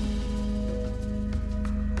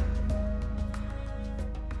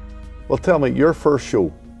 Well, tell me, your first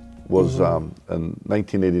show was in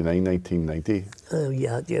 1989, 1990.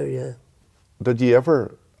 Yeah. Did you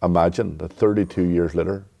ever imagine that 32 years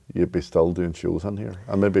later you'd be still doing shows in here?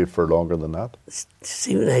 And maybe for longer than that?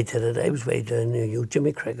 See, when I did it, I was way down near you.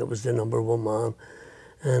 Jimmy Cricket was the number 1 man,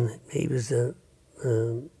 and he was the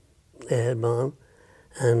head man,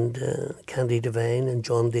 and Candy Devine and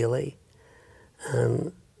John Daly,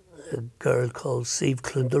 and a girl called Sive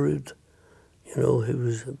Clunderud, who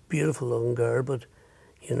was a beautiful looking girl, but,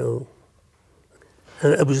 and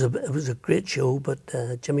it was a great show,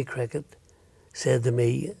 but Jimmy Cricket said to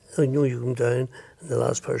me, I know you come down, and the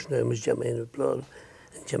last person down was Jimmy, and it blood.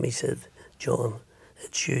 And Jimmy said, John,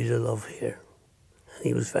 it's you to love here. And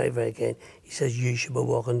he was very, very kind. He says, you should be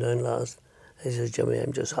walking down last. I says, Jimmy,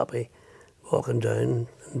 I'm just happy walking down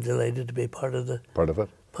and delighted to be part of the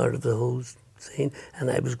whole scene. And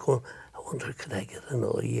I was going, I wonder, could I get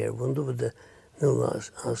another year? I wonder would they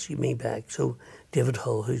ask you me back. So David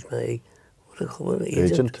Hull, who's my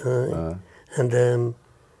agent. And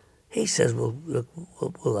he says, well, look,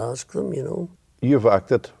 we'll ask them, You've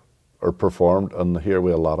acted or performed and here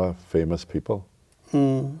with a lot of famous people.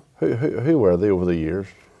 Who were they over the years?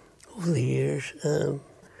 Over the years,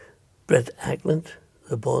 Brett Ackland,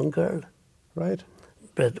 the Bond girl. Right.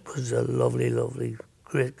 Brett was a lovely, lovely,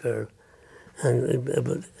 great girl.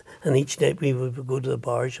 And each night we would go to the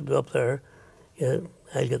bar, she'd be up there. Yeah,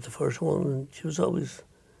 I'd get the first one, and she was always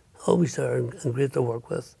there and great to work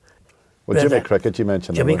with. Well, Jimmy Cricket, you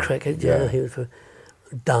mentioned. Jimmy Cricket, yeah. He was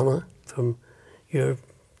Donna from your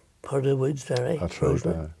part of the woods there, That's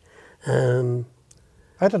right.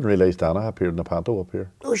 I didn't realise Dana appeared in the panto up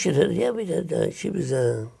here. Oh, she did. Yeah, we did. She was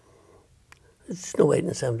Snow White and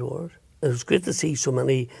the Seven Dwarfs. It was great to see so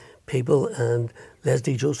many people, and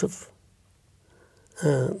Leslie Joseph,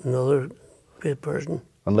 another great person.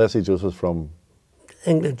 And Leslie Joseph from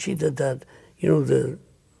England. She did that. You know what do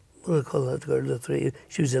they call that girl? The three.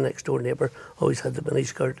 She was the next door neighbour. Always had the mini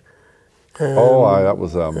skirt. that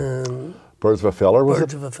was Birds of a Feather, was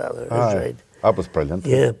Birds it? of a Feather. That's right. That was brilliant.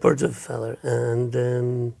 Yeah, Birds of a Feather,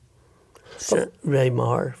 and Ray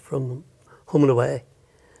Marr from Home and Away,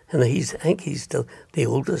 and I think he's still the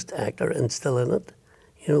oldest actor and still in it,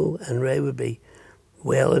 you know. And Ray would be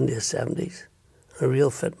well into his 70s, a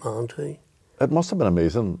real fit man too. It must have been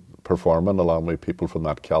amazing performing along with people from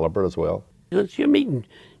that calibre as well. Because you're meeting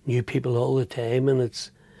new people all the time, and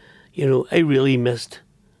it's, you know, I really missed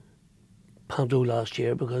Panto last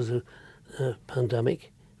year because of the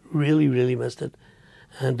pandemic. Really, really missed it.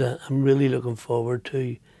 And I'm really looking forward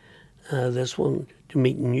to this one, to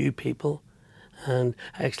meeting new people. And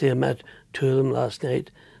actually I met two of them last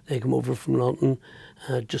night. They come over from London,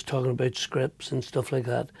 just talking about scripts and stuff like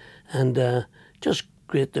that. And just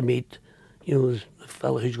great to meet, you know, the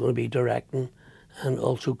fellow who's going to be directing and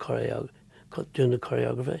also doing the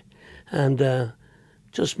choreography. And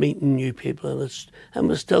just meeting new people. And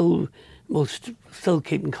we'll still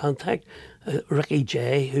keep in contact. Ricky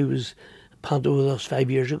J, who was panto with us 5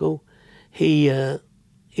 years ago, he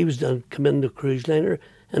was come in the cruise liner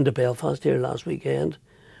into Belfast here last weekend,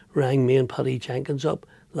 rang me and Paddy Jenkins up.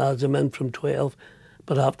 Lads, I'm in from 12,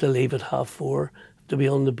 but I have to leave at 4:30 to be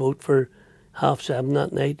on the boat for 7:30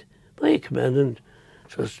 that night. But he come in and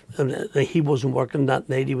he wasn't working that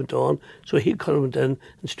night, he went on, so he kind of went in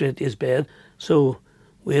and straight to his bed. So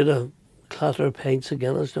we had a clatter of pints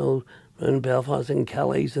again, you know, around Belfast and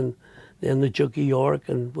Kelly's and then the Jucky York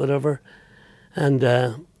and whatever. And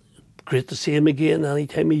great to see him again.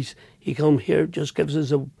 Anytime he come here, just gives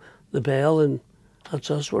us the bell, and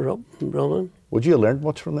that's us, we're up and running. Would you have learned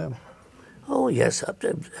much from them? Oh yes,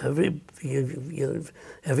 every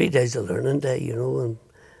day's a learning day, you know,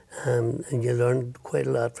 and you learn quite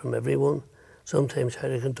a lot from everyone. Sometimes how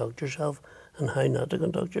to conduct yourself and how not to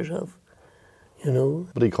conduct yourself, you know.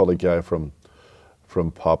 What do you call a guy from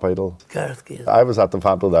Pop Idol? Gareth Gates. I was at the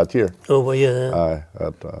panto that year. Oh, well, yeah.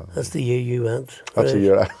 That's the year you went. That's the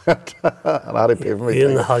year I went. And I had to pay for me You're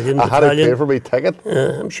in the Hallion I had to Battalion. pay for me ticket.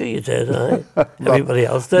 I'm sure you did, aye. Everybody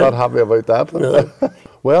else did. Not happy about that. No.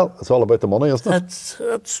 Well, it's all about the money, isn't it?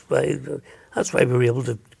 That's why we were able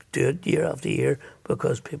to do it year after year,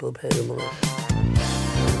 because people pay the money.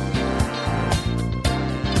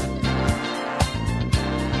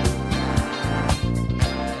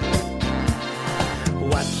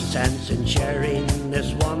 What's the sense in sharing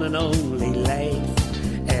this one and only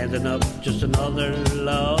life? Ending up just another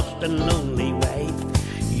lost and lonely wife.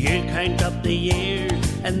 You count up the years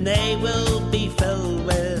and they will be filled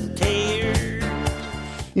with tears.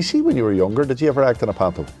 You see, when you were younger, did you ever act in a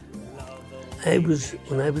panto?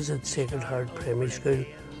 When I was at Sacred Heart Primary School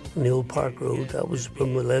on the Old Park Road, that was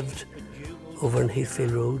when we lived over in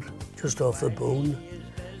Heathfield Road, just off the Bone,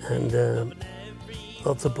 and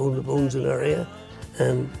off the Bone, the Bone's an area,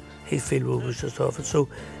 and Heathfield Road was just off it. So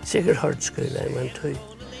Sacred Heart School I went to,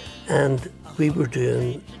 and we were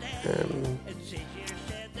doing,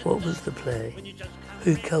 what was the play?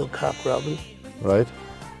 Who Killed Cock Robin? Right.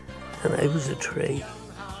 And I was a tree.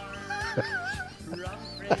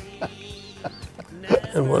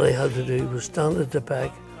 And what I had to do was stand at the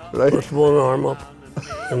back Right. with one arm up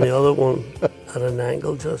and the other one at an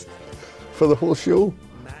angle, just For the whole show?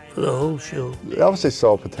 for the whole show. You obviously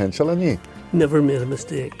saw potential in you. Never made a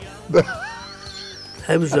mistake.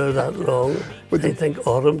 I was there that long. I think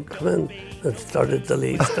autumn came in and the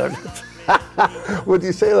leaves started. Would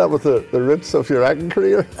you say that was the roots of your acting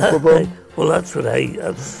career? Well, that's what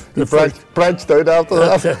that's You the branched out after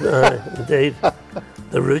that's that? it, indeed.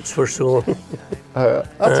 The roots were sown.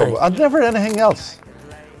 And never anything else.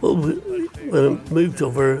 Well, when I moved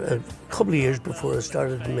over a couple of years before I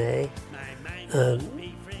started in May, I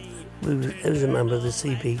was a member of the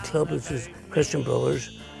CB Club, which is Christian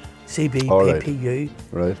Brothers, CB right. PPU,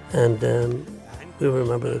 Right. and we were a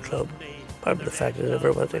member of the club. Apart from the fact that I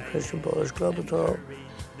never went to Christian Brothers Club at all,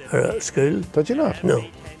 or school. Did you not? No.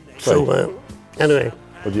 So anyway,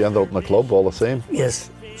 But you end up in the club all the same? yes.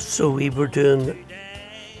 So we were doing,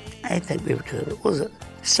 I think we were doing, was it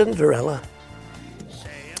Cinderella?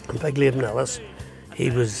 And Big Liam Ellis, he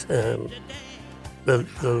was the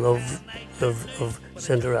love of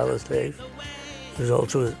Cinderella's life. He was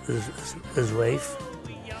also his wife,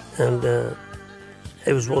 and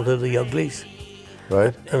I was one of the uglies.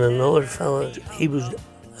 Right. And another fella, he was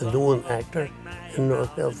a known actor in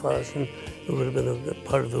North Belfast, and we would have been a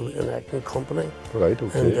part of an acting company. Right,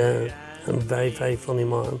 okay. And very, very funny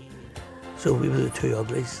man. So we were the two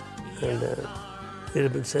uglies, and we'd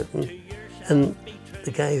have been sitting. And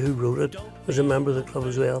the guy who wrote it was a member of the club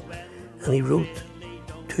as well, and he wrote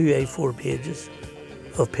 2 A4 pages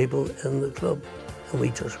of people in the club, and we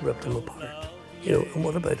just ripped them apart. You know, and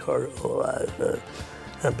what about her?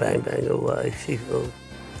 Bang, bang,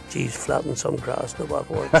 she's flattened some grass in the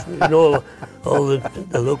waterworks. You know, all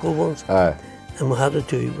the local ones. Aye. And we had to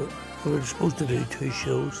do, we were supposed to do 2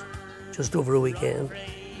 shows just over a weekend.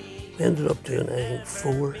 We ended up doing, I think,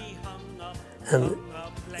 4. And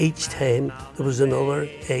each time there was another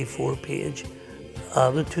A4 page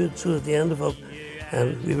added to it. So at the end of it,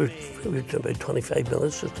 and we were doing about 25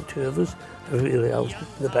 minutes, just the two of us, everybody else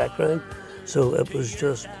in the background. So it was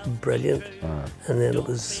just brilliant. And then it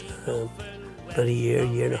was about a year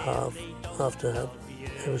and a half after that,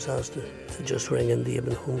 I was asked to just ring in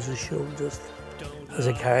David Holmes' show, just as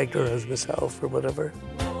a character, as myself or whatever.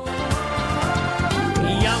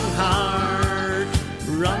 Young heart,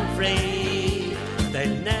 run free.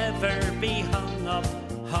 They'll never be hung up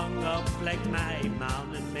like my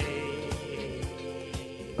mom and me.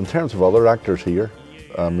 In terms of other actors here,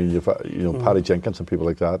 I mean, you've Paddy Jenkins and people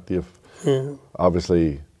like that. You've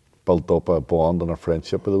obviously built up a bond and a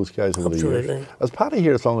friendship with those guys over the years. Is Paddy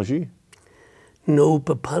here as long as you? No,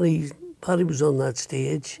 but Paddy was on that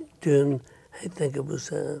stage doing, I think it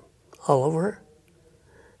was Oliver,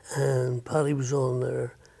 and Paddy was on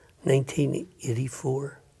there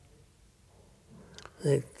 1984.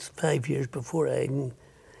 Like 5 years before and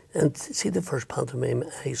see the first pantomime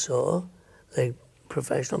I saw, like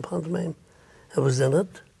professional pantomime, I was in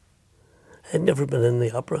it. I'd never been in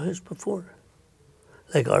the opera house before.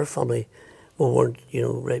 Like our family, we weren't,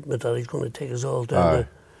 right, my daddy's going to take us all down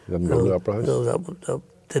you didn't go to the opera house? No, that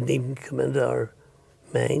didn't even come into our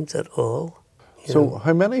minds at all. So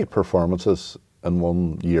how many performances in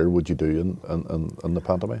 1 year would you do in the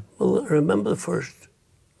pantomime? Well, I remember the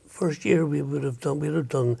first year we'd have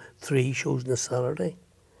done 3 shows on a Saturday,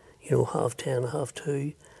 10:30,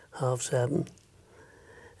 2:30, 7:30.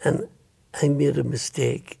 And I made a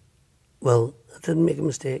mistake. Well, I didn't make a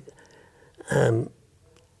mistake.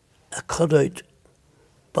 I cut out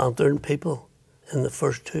bantering people in the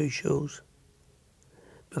first 2 shows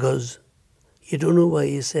because you don't know why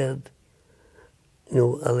you said, a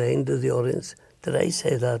line to the audience. Did I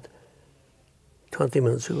say that 20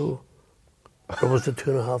 minutes ago? Or was it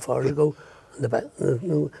 2.5 hours ago?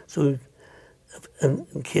 No. So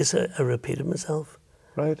in case I repeated myself.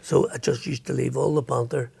 Right. So I just used to leave all the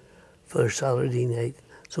banter for Saturday night.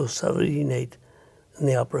 So Saturday night in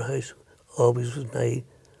the Opera House always was my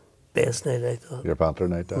best night, I thought. Your banter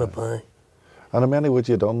night, My pie. And how many would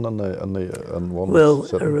you have done in one Well,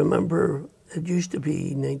 sitting? I remember it used to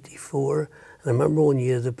be 94. And I remember one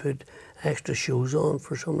year they put extra shows on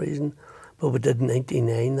for some reason, but we did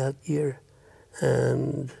 99 that year.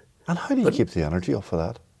 And how do you keep the energy up for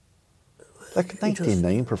that? Like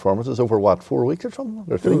 99 performances over what, 4 weeks or something?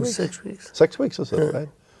 Or 3 weeks? 6 weeks. 6 weeks is it, right?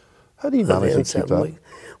 How do you manage to keep that? Weeks.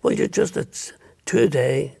 Well, it's 2 a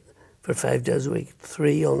day for 5 days a week,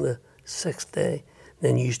 3 on the 6th day.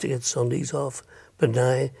 Then you used to get Sundays off, but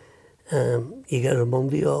now you get a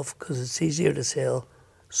Monday off because it's easier to sell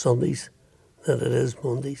Sundays than it is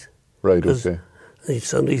Mondays. Right, okay.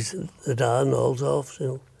 Sundays, the dad and all's off,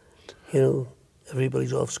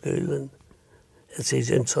 everybody's off school, and it's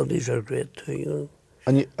easy. And Sundays are great too,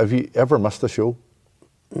 And have you ever missed a show?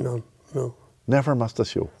 No. Never missed a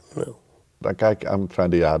show? No. Like I'm trying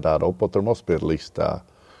to add that up, but there must be at least,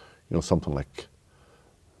 something like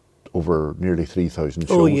over nearly 3,000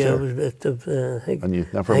 shows. Oh yeah, there. And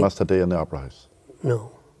you've never missed a day in the Opera House?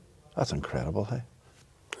 No. That's incredible, hey?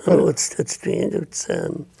 Oh, it's strange. It's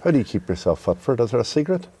how do you keep yourself fit for it? Is there a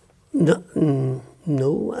secret? No.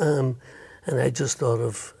 And I just thought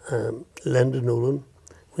of Linda Nolan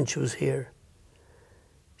when she was here.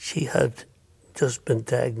 She had just been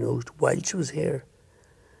diagnosed while she was here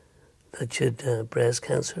that she had breast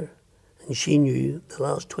cancer, and she knew the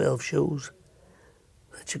last 12 shows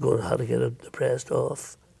that she had to get the breast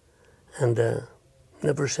off, and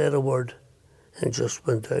never said a word, and just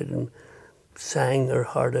went out and sang her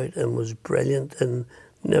heart out and was brilliant and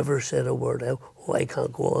never said a word. I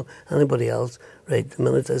can't go on. Anybody else, right, the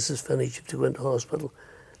minute this is finished, you have to go into hospital.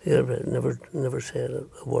 Never said a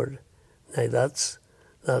word. Now that's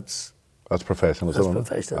professionalism. That's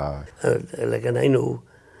professional. And I know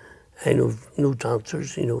no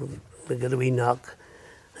dancers, they get a wee knock.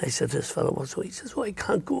 I said to this fellow once, he says, I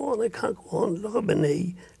can't go on. Look at my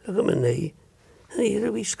knee. And he had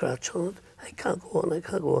a wee scratch on it. I can't go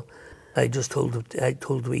on. I told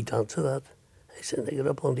the wee dancer that. I said, "Get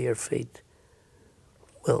up onto your feet."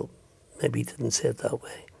 Well, maybe he didn't say it that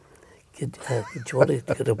way. Do you want to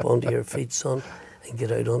get up onto your feet, son, and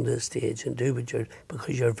get out on the stage and do what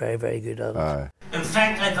because you're very, very good at it. Aye. In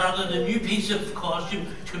fact, I've added a new piece of costume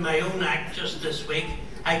to my own act just this week.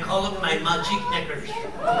 I call it my magic knickers.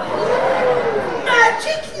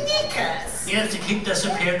 Magic knickers? Yes, to keep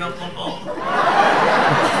disappearing up above.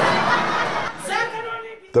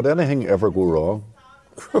 Did anything ever go wrong?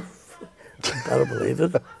 Better believe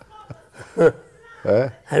it. Eh?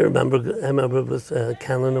 I remember with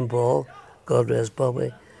Cannon and Ball, God rest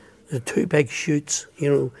Bobby, the two big chutes,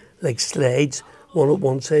 like slides, one at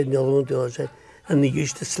one side and the other one at the other side, and they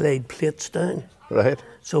used to slide plates down. Right.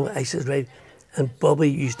 So I said, right, and Bobby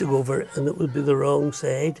used to go over and it would be the wrong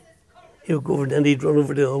side. He would go over and then he'd run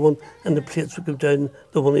over the other one and the plates would go down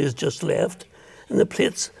the one he has just left. And the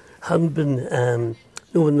plates hadn't been,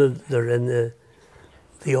 when they're in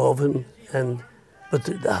the oven, but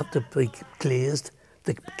they have to be glazed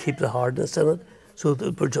to keep the hardness in it. So they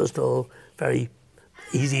were just all very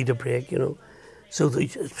easy to break, So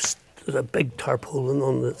there's a big tarpaulin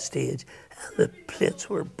on the stage and the plates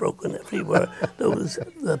were broken everywhere.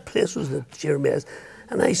 The place was a sheer mess.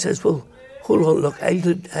 And I says, well, hold on, look,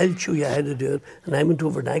 I'll show you how to do it. And I went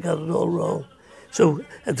over and I got it all wrong. So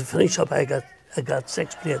at the finish up, I got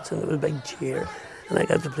 6 plates and there was a big chair. And I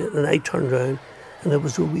got the plate and I turned around and there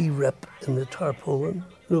was a wee rip in the tarpaulin,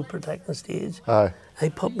 protecting the stage. Aye. I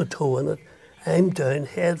put my toe in it. I'm down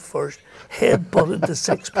head first, head butted the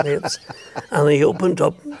 6 plates, and I opened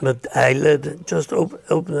up my eyelid, just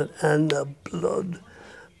opened it, and the blood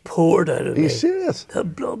poured out of me. Are you serious? The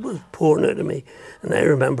blood was pouring out of me. And I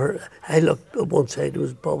remember, I looked at one side, there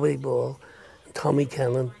was Bobby Ball and Tommy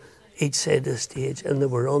Cannon, each side of the stage, and they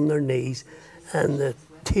were on their knees, and the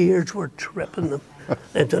tears were tripping them.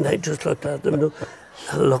 And then I just looked at them,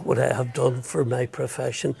 look what I have done for my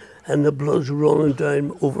profession. And the blood's running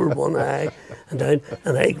down over one eye and down.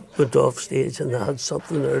 And I went off stage and I had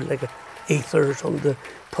something there, like an ether or something, to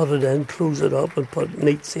put it in, close it up and put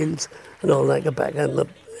neat seals and all that, get back in the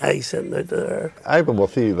eye sitting out there. I've been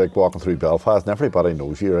with you, like walking through Belfast, and everybody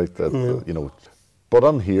knows you, right? That, But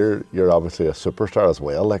on here, you're obviously a superstar as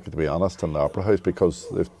well, like, to be honest, in the Opera House, because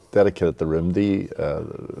they've dedicated the room to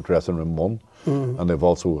Dressing Room 1, and they've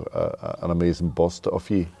also an amazing bust of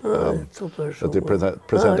you that they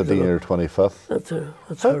presented in your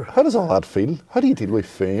 25th. How does all that feel? How do you deal with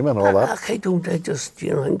fame and all that?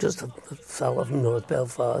 I'm just a fella from North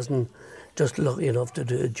Belfast and just lucky enough to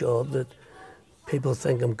do a job that people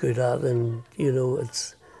think I'm good at, and,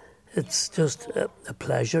 it's just a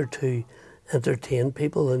pleasure to entertain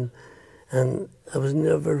people, and I was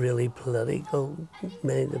never really political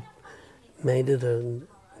minded, and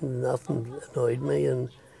nothing annoyed me, and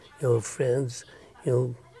friends,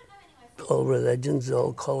 all religions,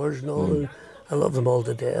 all colours and all, and I love them all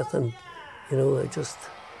to death, and I just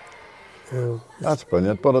That's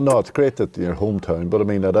brilliant, but no, it's great that your hometown, but I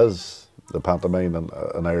mean it is the pantomime in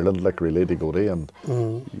Ireland, like, really to go to, and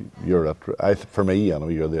you're for me,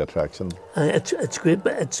 you're the attraction. It's great,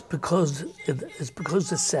 but it's because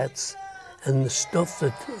the sets and the stuff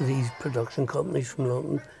that these production companies from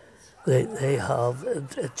London they have.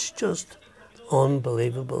 It's just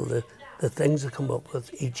unbelievable the things they come up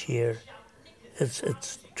with each year.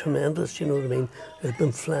 It's tremendous. You know what I mean? There's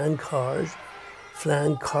been flying cars,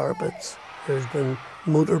 flying carpets. There's been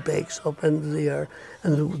motorbikes up into the air,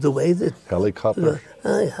 and the way that helicopters,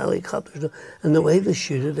 and the way they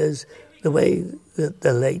shoot it is, the way that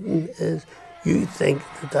the lighting is. You think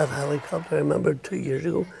that helicopter? I remember 2 years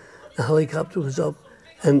ago, the helicopter was up,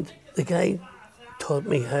 and the guy taught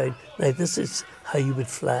me how. Now this is how you would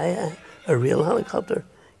fly a real helicopter.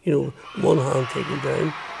 One hand taking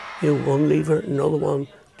down, one lever, another one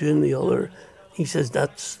doing the other. He says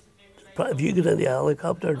that's if you get in the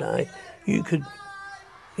helicopter now. You could,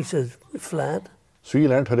 he says, flat. So you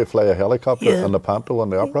learned how to fly a helicopter in the Panto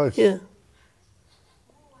in the Opera House? Yeah.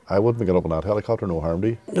 I wouldn't get up in that helicopter, no harm to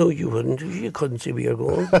you. No, you wouldn't. You couldn't see where you're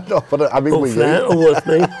going. No, but I mean, with me.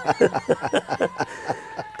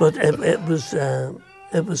 But it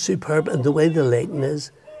was superb, and the way the lighting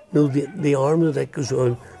is, the arm that goes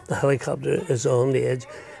on, the helicopter is on the edge,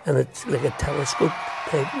 and it's like a telescopic.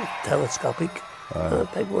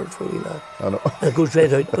 Big word for a wee lad. I know. It goes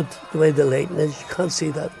right out, but the way the lighting is, you can't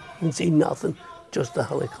see that. You can see nothing, just the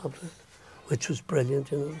helicopter, which was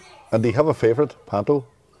brilliant, And do you have a favourite Panto?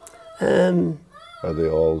 Are they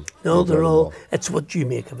all? No, they're all. It's what you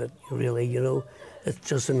make of it, really. It's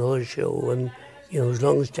just another show, and as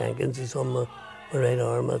long as Jenkins is on my right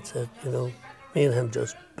arm, that's it. Me and him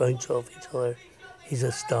just bounce off each other. he's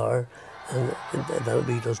a star, and if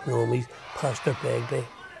anybody doesn't know him, he's Pastor Begley,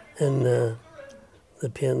 and the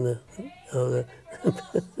pin the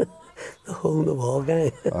hole in the wall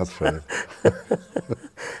guy. That's right.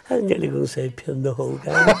 I'm nearly going to say pin the hole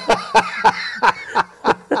guy.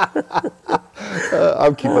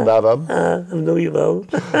 I'm keeping that on. I know you will.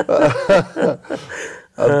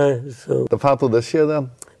 So The panto this year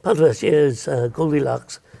then? panto this year is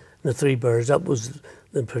Goldilocks and the Three Bears. That was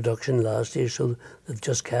the production last year, so they've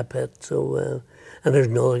just kept it. So and there's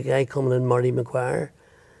another guy coming in, Marty McGuire,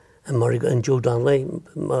 and Joe Donnelly.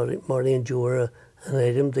 Marty and Joe are an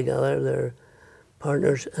item together. They're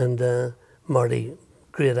partners, and Marty,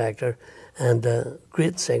 great actor and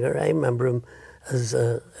great singer. I remember him as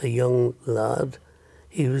a young lad.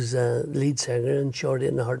 He was lead singer in Shorty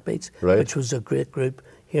and the Heartbeats, Right. which was a great group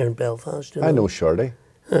here in Belfast. You know? I know Shorty.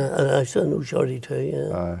 And I still know Shorty too.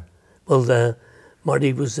 Yeah. Aye. Well,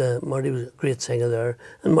 Marty was a great singer there,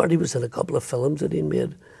 and Marty was in a couple of films that he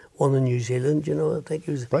made. One in New Zealand, you know. I think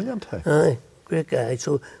he was Brilliant. Hey? Aye, great guy.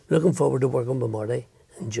 So looking forward to working with Marty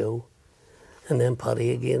and Joe, and then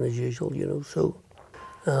Paddy again as usual. You know. So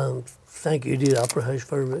thank you to the Opera House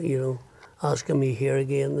for asking me here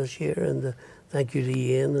again this year, and thank you to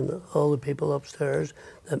Ian and all the people upstairs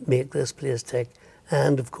that make this place tick,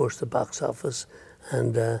 and of course the box office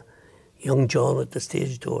and young John at the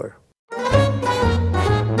stage door.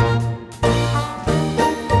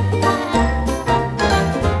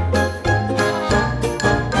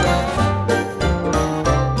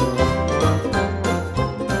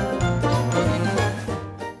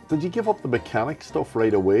 Did you give up the mechanic stuff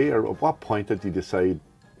right away, or at what point did you decide,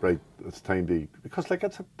 right, it's time to, because like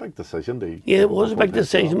it's a big decision to... Yeah, it was a big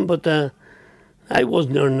decision, but I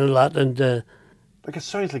wasn't earning a lot, and Like it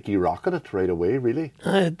sounds like you rocketed it right away, really.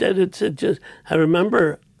 I did it just. I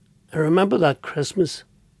remember that Christmas.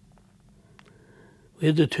 We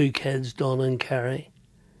had the two kids, Donna and Carrie,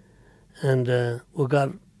 and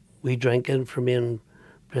we drank in for me and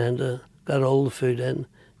Brenda. Got all the food in,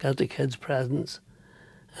 got the kids presents,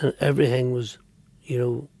 and everything was,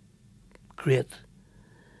 great.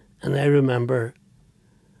 And I remember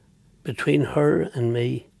between her and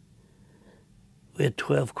me, we had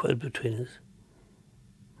 12 quid between us.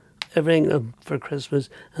 Everything for Christmas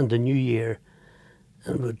and the New Year,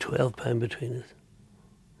 and about £12 between us.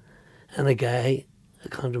 And a guy, I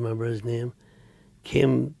can't remember his name,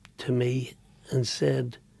 came to me and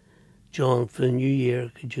said, "John, for the New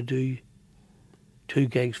Year, could you do 2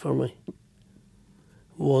 gigs for me?"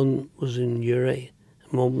 One was in Newry,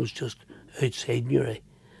 and one was just outside Newry.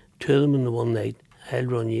 2 of them in the one night. I'll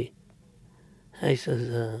run you. I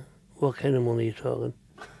says, "What kind of money are you talking?"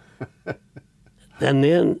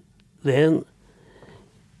 Then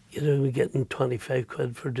we're getting 25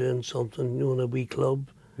 quid for doing something, in a wee club.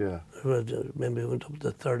 Yeah. Maybe we went up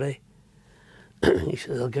to 30. He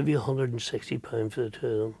says, "I'll give you £160 for the 2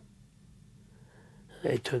 of them."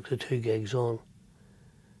 And I took the 2 gigs on.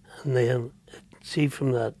 And then, see,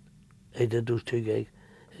 from that, I did those 2 gigs.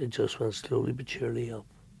 It just went slowly but surely up.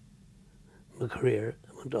 My career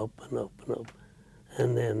went up and up and up.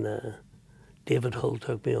 And then David Hull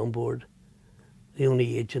took me on board. The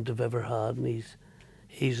only agent I've ever had, and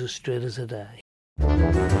he's as straight as a die.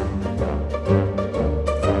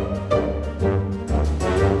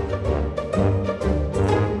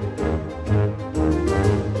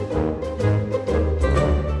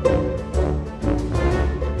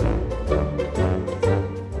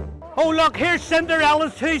 Oh, look, here's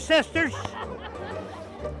Cinderella's 2 sisters.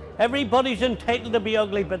 Everybody's entitled to be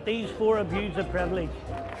ugly, but these 4 abuse the privilege.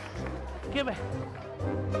 Give it.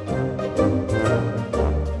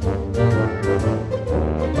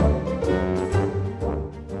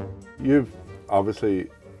 You've obviously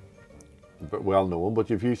well known, but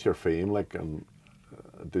you've used your fame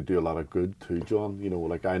to do a lot of good too, John.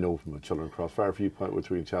 Like I know from the Children Crossfire viewpoint, which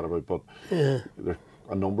we can chat about, but there are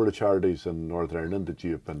a number of charities in Northern Ireland that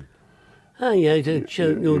you've been.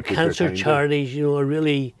 Cancer charities. Are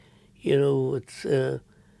really, it's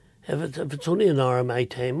if it's only an hour of my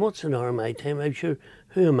time. What's an hour of my time? I'm sure.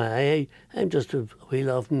 Who am I? I'm just a wee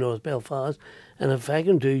lad from North Belfast, and if I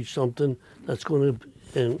can do something that's going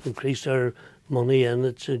to increase our money,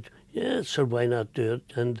 and so why not do it?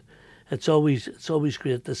 And it's always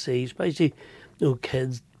great to see, especially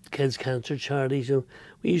kids cancer charities.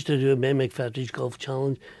 We used to do a May McFetridge Golf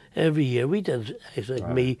Challenge every year. We did. It's like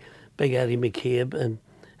me, Big Eddie McCabe, and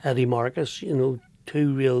Eddie Marcus.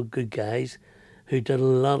 2 real good guys who did a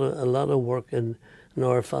lot of work in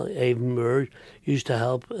our family. Avon Moore used to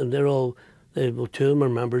help, and 2 of them are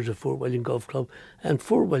members of Fort William Golf Club. And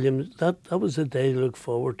Fort William, that was the day to look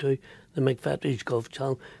forward to, the McFetridge Golf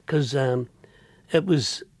Challenge, because it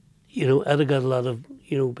was, you know, I'd have got a lot of,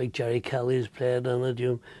 you know, big Jerry Kelly's played on it. You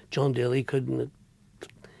know, John Daly couldn't.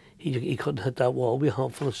 He couldn't hit that wall with a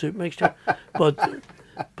handful of soup mixture, but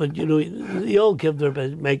you know, they all give their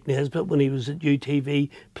best. Mike Nesbitt, when he was at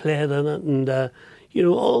UTV, played in it, and you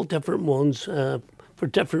know, all different ones for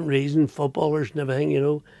different reasons, footballers and everything.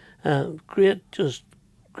 You know, just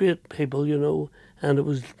great people. You know, and it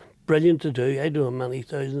was brilliant to do. I don't know how many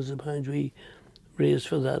thousands of pounds we raised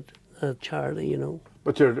for that charity. You know.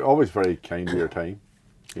 But you're always very kind to your time,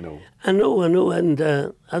 you know. I know, and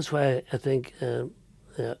that's why I think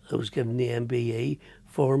I was given the MBE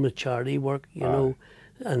for my charity work, you know,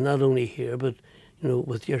 and not only here, but, you know,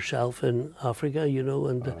 with yourself in Africa, you know,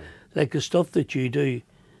 and like the stuff that you do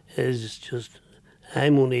is just,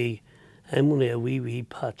 I'm only a wee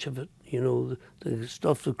patch of it, you know, the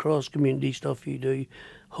stuff, the cross-community stuff you do,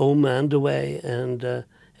 home and away, and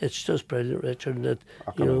it's just brilliant, Richard, and that,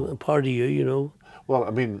 you know, a part of you, you know. Well,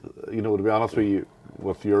 I mean, you know, to be honest with you,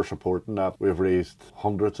 with your support in that, we've raised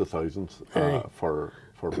hundreds of thousands for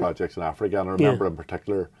projects in Africa. And I remember in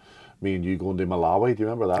particular, me and you going to Malawi. Do you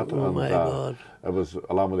remember that? Oh, my God. It was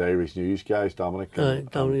along with the Irish News guys, Dominic.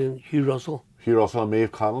 Dominic and Hugh Russell. Hugh Russell and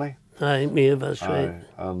Maeve Connolly. Aye, Maeve, that's right.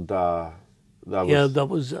 And that was... Yeah, that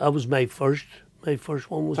was my first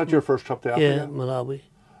one. Was that your first trip to Africa? Yeah, Malawi.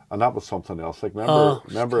 And that was something else. Like,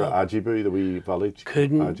 remember Ajibu, the wee village?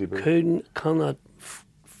 Cannot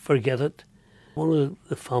forget it. One of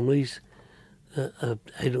the families, I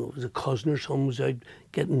don't know, it was a cousin or someone, was out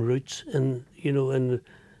getting roots in, you know, in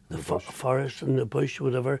the forest and the bush,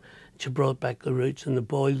 whatever. She brought back the roots and they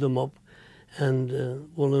boiled them up, and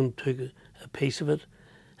one of them took a piece of it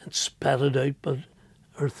and spat it out, but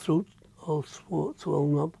her throat all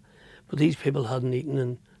swollen up. But these people hadn't eaten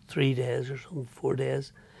in 3 days or something, 4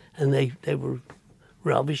 days, and they were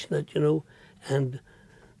ravishing it, you know, and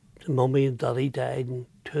the mummy and daddy died and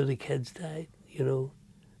 2 of the kids died, you know.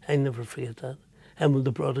 I never forget that. And when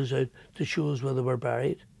they brought us out to show us where they were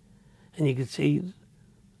buried, and you could see they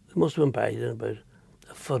must have been buried in about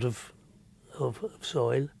a foot of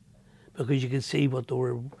soil, because you could see what they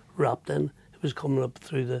were wrapped in. It was coming up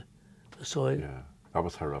through the soil. Yeah, that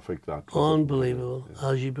was horrific. That unbelievable.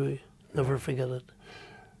 Ajibu, never forget it.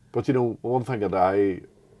 But you know, one thing that I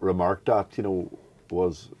remarked at, you know,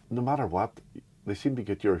 was no matter what, they seem to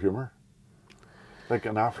get your humour. Like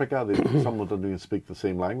in Africa, some didn't even speak the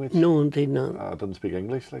same language. No, indeed not. Didn't speak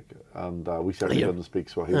English, like, and we certainly didn't speak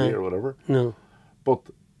Swahili or whatever. No. But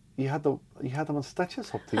you had them in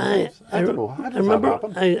stitches up to you. I don't know. How does that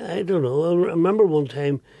happen? I don't know. I remember one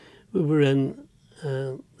time we were in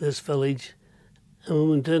this village, and we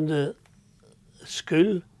went into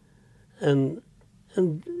school, and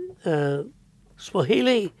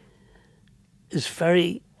Swahili is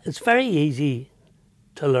very easy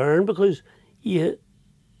to learn, because you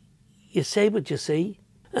say what you see,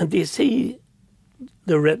 and you see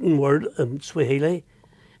the written word in Swahili.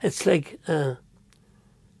 It's like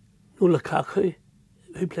Lukaku,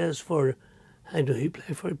 who plays for, I don't know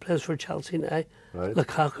who he plays for Chelsea now. Right.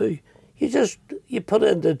 Lukaku. You put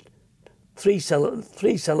it into three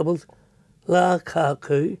syllables,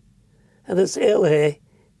 Lukaku, and it's Lakaku,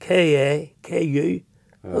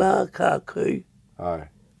 Lukaku. Aye.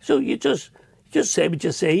 So you just say what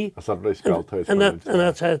you see. That's not really spelled out. And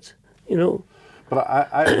that's how it's, you know. But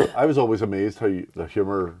I was always amazed how the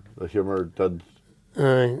humour did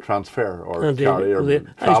transfer or carry or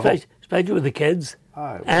travel. Especially with the kids.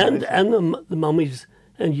 And the mummies,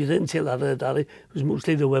 and you didn't see a lot of the daddy. It was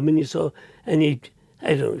mostly the women you saw, and I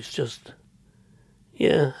don't know, it's just,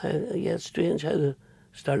 it's strange how to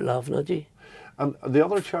start laughing at you. And the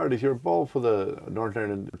other charities, you're involved for the Northern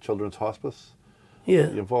Ireland Children's Hospice. Yeah.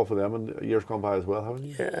 You're involved with them in years gone by as well, haven't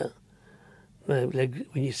you? Yeah. Like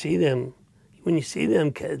when you see them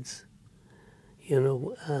kids, you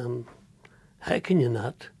know, how can you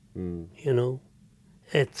not? You know,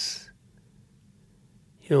 it's,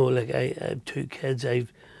 you know, like I have 2 kids, I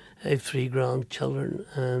have 3 grandchildren,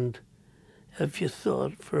 and if you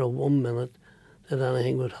thought for a 1 minute that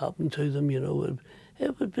anything would happen to them, you know,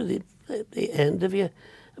 it would be the end of you.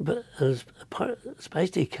 But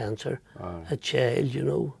especially cancer, a child, you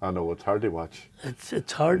know. I know, it's hard to watch.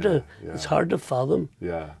 It's hard to fathom.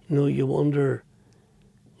 Yeah. You know, you wonder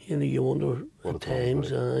at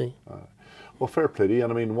times. Well, fair play to you.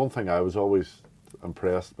 And I mean, one thing I was always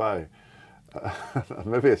impressed by,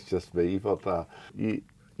 maybe it's just me, but you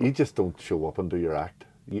just don't show up and do your act.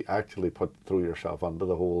 You actually throw yourself into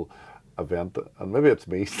the whole event, and maybe it's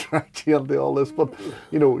me stretching into all this, but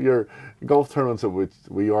you know, your golf tournaments which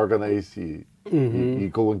we organise, you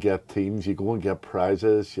go and get teams, you go and get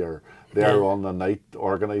prizes, you're there on the night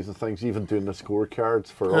organising things, even doing the scorecards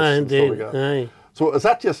for us and stuff like that. Aye. So is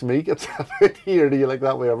that just me gets out here? Do you like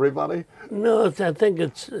that with everybody? No, I think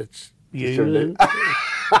it's you. Sure do.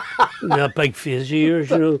 That big face of yours,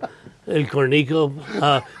 you know. El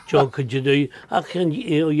Cornico, John, could you do? Can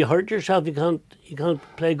you hurt yourself? You can't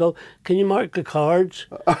play golf. Can you mark the cards?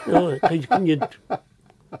 You know, can you?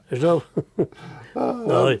 There's no.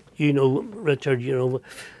 No, you know, Richard. You know,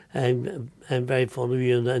 I'm very fond of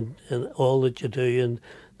you and all that you do and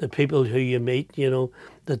the people who you meet. You know,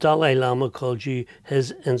 the Dalai Lama calls you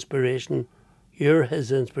his inspiration. You're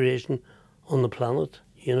his inspiration on the planet.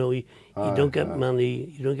 You know, you don't get many.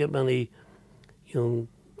 You don't get many. You know.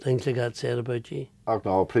 Things like that said about you. Oh,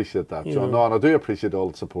 no, I appreciate that, John. No, and I do appreciate all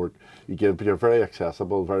the support you give, but you're very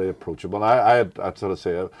accessible, very approachable. And I'd sort of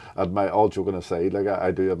say, all joking aside, like I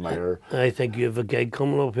do admire. I think you have a gig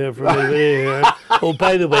coming up here for me. Oh,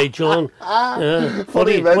 by the way, John.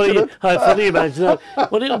 Funny you mention it. Funny you mention that.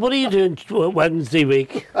 What are you doing Wednesday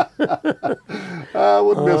week?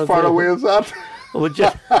 Wouldn't be as far away as that. Would you?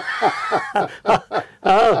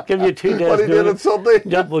 I'll give you 2 days. What are you doing on Sunday?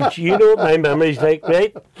 Yeah, but you know what my memory's like,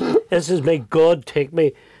 right? This is my God take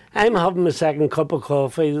me. I'm having my second cup of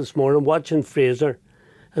coffee this morning, watching Fraser.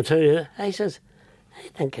 And tell you, I says, I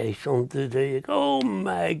think I have something to do. Oh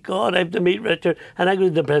my God, I have to meet Richard. And I go to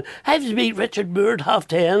the bed. I have to meet Richard Moore at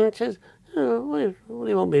 10:30. He says, what do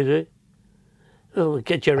you want me to do? Oh,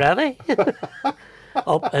 get you ready.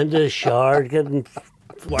 Up into the shower, getting.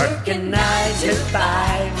 Working 9 to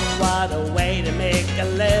 5, what a way to make a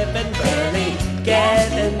living. Barely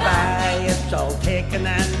getting by, it's all taken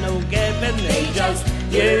and no giving. They just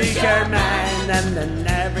use your mind and they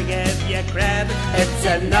never give you credit. It's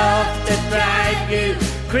enough to drive you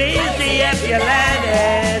crazy if you let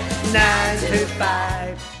it. 9 to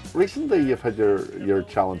 5. Recently you've had your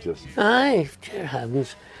challenges. Aye, dear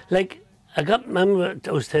heavens. Like, I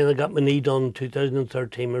was saying I got my knee done in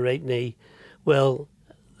 2013, my right knee. Well,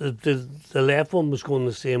 the left one was going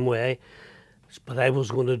the same way, but I was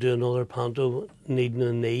going to do another panto needing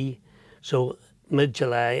a knee. So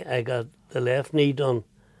mid-July I got the left knee done.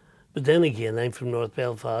 But then again, I'm from North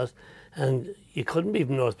Belfast, and you couldn't be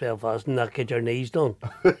from North Belfast and not get your knees done,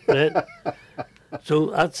 right? So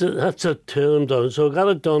that's a two and done. So I got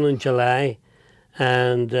it done in July,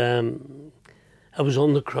 and I was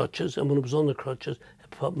on the crutches, and when I was on the crutches, I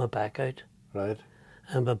put my back out. Right.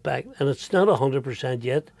 And my back, and it's not 100%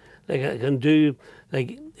 yet. Like I can do,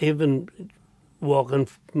 like even walking.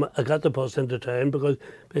 I got the bus into town because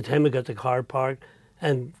by the time I got the car parked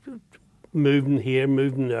and moving here,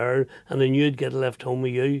 moving there, and I knew I'd get left home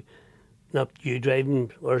with you, not you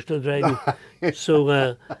driving, Ursula driving. So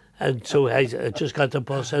I just got the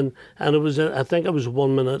bus in, and it was I think I was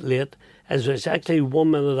 1 minute late. As it was actually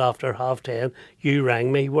 1 minute after 10:30. You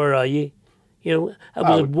rang me. Where are you? You know, I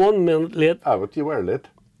was 1 minute late. But you were late.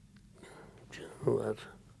 What?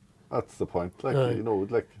 That's the point. Like, you know,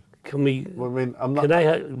 like... Can we... I mean, I'm not... Can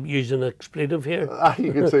I use an expletive here?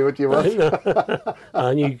 You can say what you want.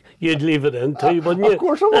 And you'd leave it in too, wouldn't you? Of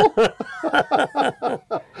course I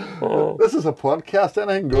will. This is a podcast,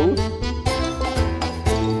 anything goes.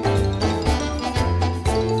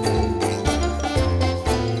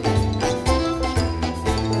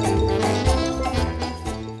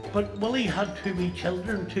 But Willie had 2 wee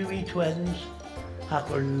children, 2 wee twins. That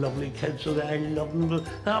were lovely kids, so I loved them. The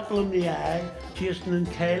apple in the eye, Jason and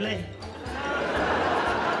Kaylee.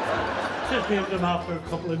 Just named them after a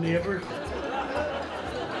couple of neighbours.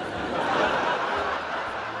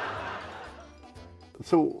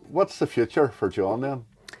 So, what's the future for John then?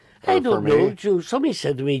 I don't know, Joe. Somebody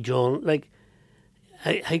said to me, John, like,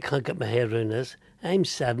 I can't get my head around this. I'm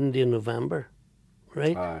 70 in November,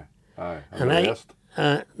 right? Aye. And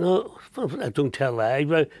no, I don't tell lies.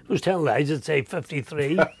 If I was telling lies, I'd say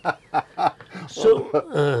 53. So,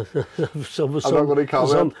 I'm not going to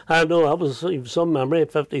comment. I know, I was some memory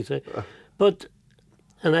at 53. But,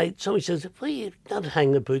 somebody says, well, you not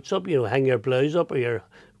hang the boots up, hang your blouse up or your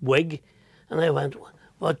wig. And I went,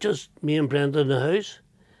 what, just me and Brenda in the house?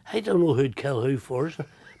 I don't know who'd kill who first,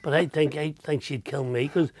 but I think she'd kill me,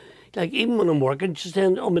 because, like, even when I'm working, just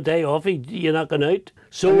then on my day off, you're not going out.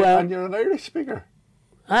 So, and you're an Irish speaker.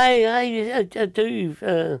 I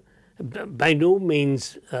do. By no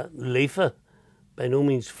means leifa, by no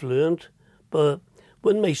means fluent, but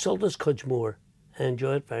when my sultas Cudgemore, I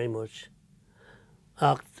enjoy it very much.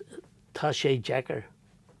 Tashe Jacker,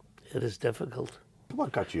 it is difficult.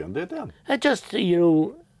 What got you into it then? I just,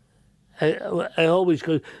 I always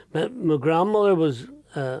go. My grandmother was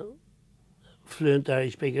fluent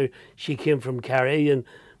Irish speaker. She came from Kerry and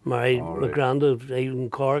married my granddad in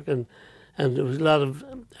Cork, and there was a lot of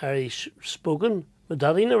Irish spoken. My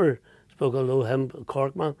daddy never spoke, although him a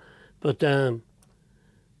Cork man. But no,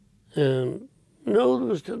 there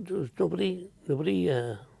was nobody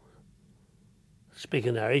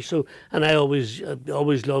speaking Irish. So, and I always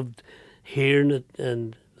loved hearing it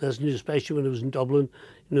and listening, especially when I was in Dublin.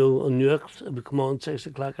 You know, on Newark, it would come on 6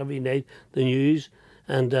 o'clock every night, the news,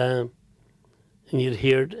 and you'd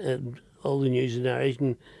hear it, all the news in Irish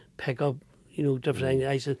and pick up, you know, different things.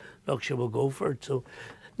 I said, look, sure, we'll go for it. So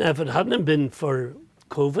now, if it hadn't been for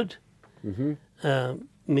COVID, me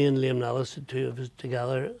and Liam Nellis, the two of us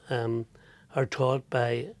together, are taught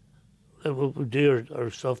by, we'll do our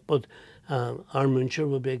stuff, but our Muncher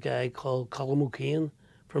would be a guy called Colm O'Kane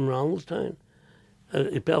from Ronaldstown.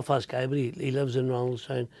 A Belfast guy, but he lives in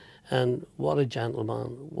Ronaldstown. And what a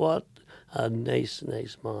gentleman, what a nice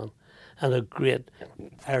man. And a great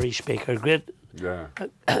Irish speaker, great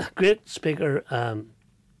speaker, and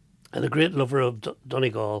a great lover of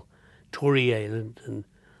Donegal, Tory Island, and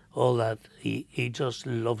all that. He just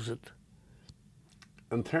loves it.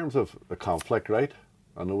 In terms of the conflict, right?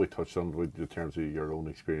 I know we touched on it in terms of your own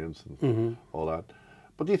experience and all that.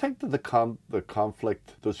 But do you think that the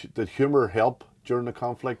conflict, did humour help during the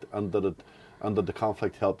conflict, and did the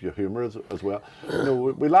conflict help your humour as well? You know,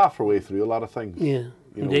 we laugh our way through a lot of things. Yeah,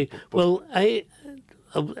 indeed. Well, I'm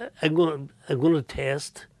going to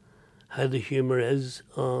test how the humour is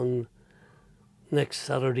on next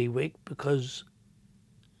Saturday week, because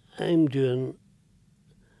I'm doing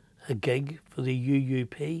a gig for the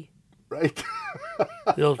UUP, right?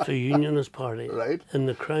 the Ulster Unionist Party, right, in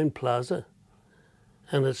the Crown Plaza,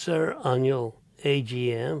 and it's their annual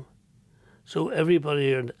AGM. So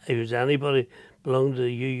everybody, or who's anybody belonging to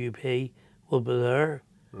the UUP, will be there.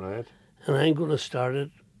 Right. And I'm going to start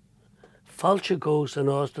it. Falcha goes and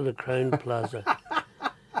us to the Crown Plaza.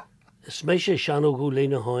 Smisha Shano go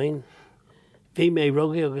Lena Hoyne. Bhí mé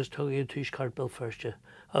ruggy agus tugi tuish cartbill firstja.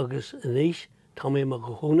 Agus Anish, Tommy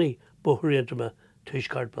McCahoney, bohur into me tuish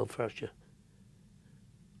cartbill firstja.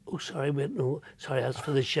 Oh, sorry, wait, no. Sorry, that's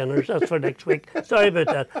for the Shinners. That's for next week. Sorry about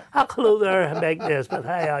that. Oh, hello there, Meg Nesbitt.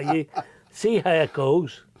 How are you? See how it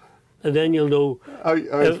goes. And then you'll know how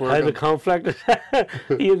the conflict is.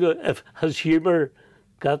 You know, has humour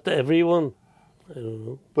got to everyone? I don't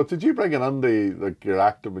know. But did you bring it in your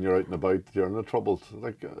acting when you're out and about during the Troubles?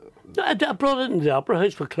 I brought it in the Opera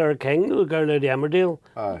House for Claire King, the girl out of Emmerdale.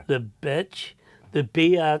 Aye. The bitch, the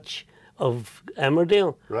biatch of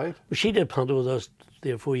Emmerdale. Right. She did panto with us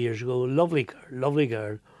 3 or 4 years ago. Lovely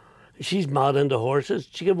girl. She's mad into horses.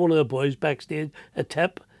 She gave one of the boys backstage a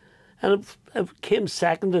tip, and it came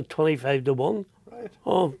second at 25 to 1. Right.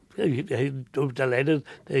 Oh, I was delighted.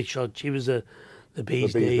 They shot. She was the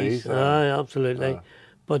bee's knees. Aye, absolutely.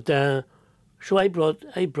 But so I brought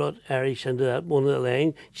Irish into that one of the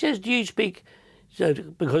lines. She says, "Do you speak?" She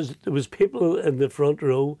said, because there was people in the front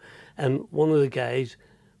row, and one of the guys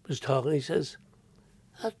was talking. He says,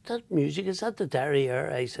 That music, is that the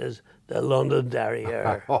Derriere? I says, the London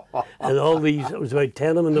Derriere. And all these, it was about 10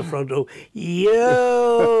 of them in the front row,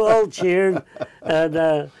 yo, all cheering.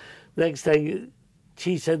 And next thing,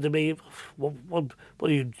 she said to me, what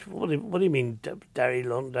do you mean, Derry,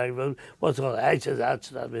 London, Derry Road? What's all that? I said, that's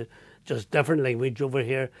that, just different language over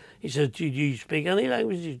here. He said, do you speak any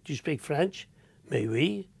language? Do you speak French? Mais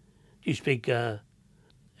oui. Do you speak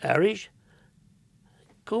Irish?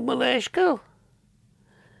 Go Maleshko.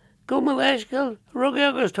 Go Maleshko. Ruggy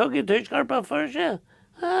August Tuggy Tushkarpa first, yeah.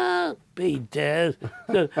 Ah, be dead.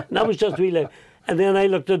 So, and that was just really. And then I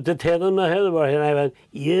looked at the 10 in the head of her and I went,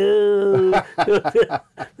 you. The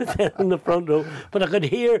 10 in the front row. But I could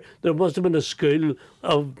hear there must have been a school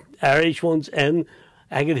of Irish ones in.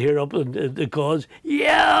 I could hear up in the cause,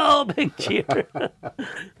 yeah, big cheer.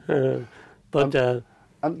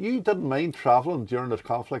 And you didn't mind travelling during the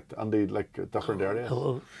conflict and the different areas?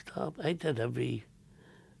 Oh, stop. I did every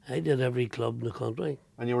club in the country.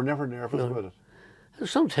 And you were never nervous about it?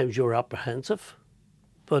 Sometimes you were apprehensive,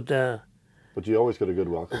 but you always got a good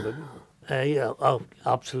welcome, didn't you? Yeah, oh,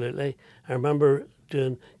 absolutely. I remember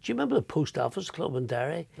do you remember the Post Office Club in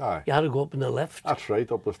Derry? Aye. You had to go up in the lift. That's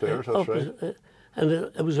right, up the stairs, that's right. And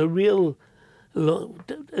it was a real,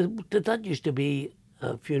 did that used to be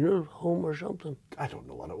a funeral home or something? I don't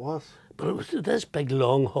know what it was. But it was this big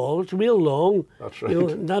long hall. It's real long. That's right. You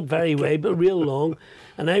know, not very wide, but real long.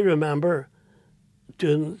 And I remember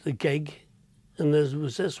doing the gig, and there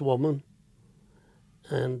was this woman,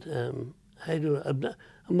 and I'm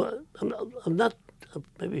not.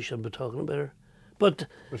 Maybe I shouldn't be talking about her, But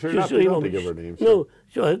Well, sure, she's not- a wee you don't woman. have to give her names, No,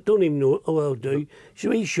 so I don't even know. Oh, I'll do. She's a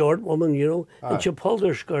wee short woman, you know, Aye. and she pulled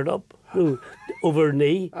her skirt up, you know, over her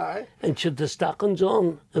knee, Aye. and she had the stockings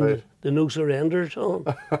on and Right. the no surrenders on,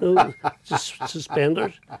 you know,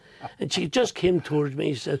 suspenders. And she just came towards me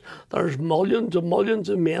and said, "There's millions and millions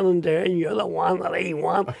of men in there, and you're the one that I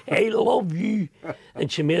want. I love you."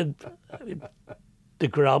 And she made to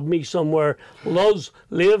grab me somewhere. "Luz,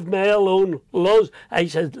 leave me alone. Luz." I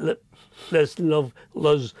said, "Listen, love,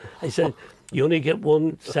 Luz." I said, "You only get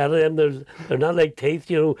one set of them. They're not like teeth,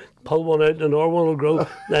 you know. Pull one out and another one will grow."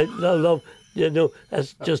 Love, you know,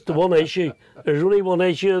 that's just the one issue. There's only one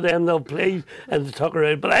issue of them. They'll play and they tuck her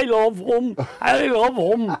out. But I love him. I love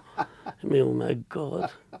him. I mean, oh my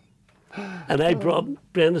God. And I brought,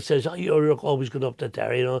 Brenda says, "Oh, you're always going up to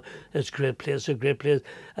Derry, you know. It's a great place, a great place."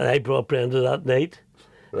 And I brought Brenda that night.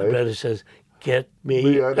 Right. And Brenda says, "Get me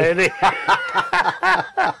Me out out of here."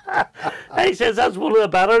 I says, "That's one of the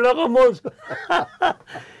better looking ones."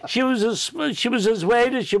 she was as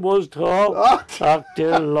wide as she was tall. Oh,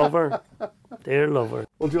 dear lover. Dear lover.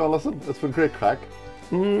 Well, John, listen, it's been great crack.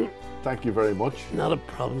 Thank you very much. Not a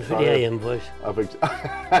problem. Who do Sorry. I invoice?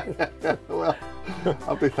 Well,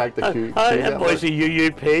 I'll be thanked the Q. I invoice a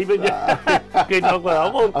UUP, but good luck with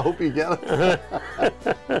that one. I hope you get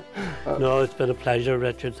it. No, it's been a pleasure,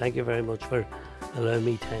 Richard. Thank you very much for allowing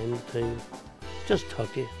me time to just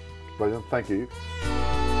talk to you. Brilliant, thank you.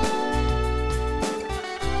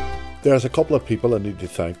 There's a couple of people I need to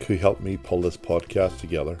thank who helped me pull this podcast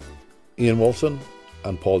together. Ian Wilson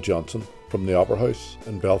and Paul Johnson from the Opera House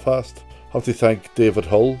in Belfast. I have to thank David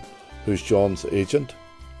Hull, who's John's agent.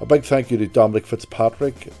 A big thank you to Dominic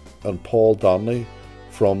Fitzpatrick and Paul Donnelly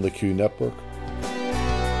from the Q Network.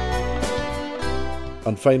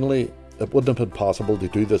 And finally, it wouldn't have been possible to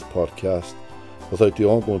do this podcast without the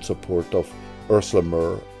ongoing support of Ursula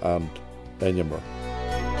Moore and Enya Moore.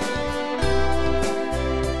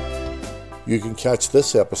 You can catch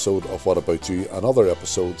this episode of What About You and other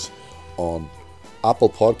episodes on Apple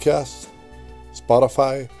Podcasts,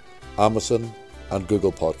 Spotify, Amazon and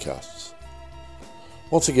Google Podcasts.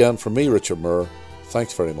 Once again, from me, Richard Moore,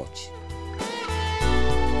 thanks very much.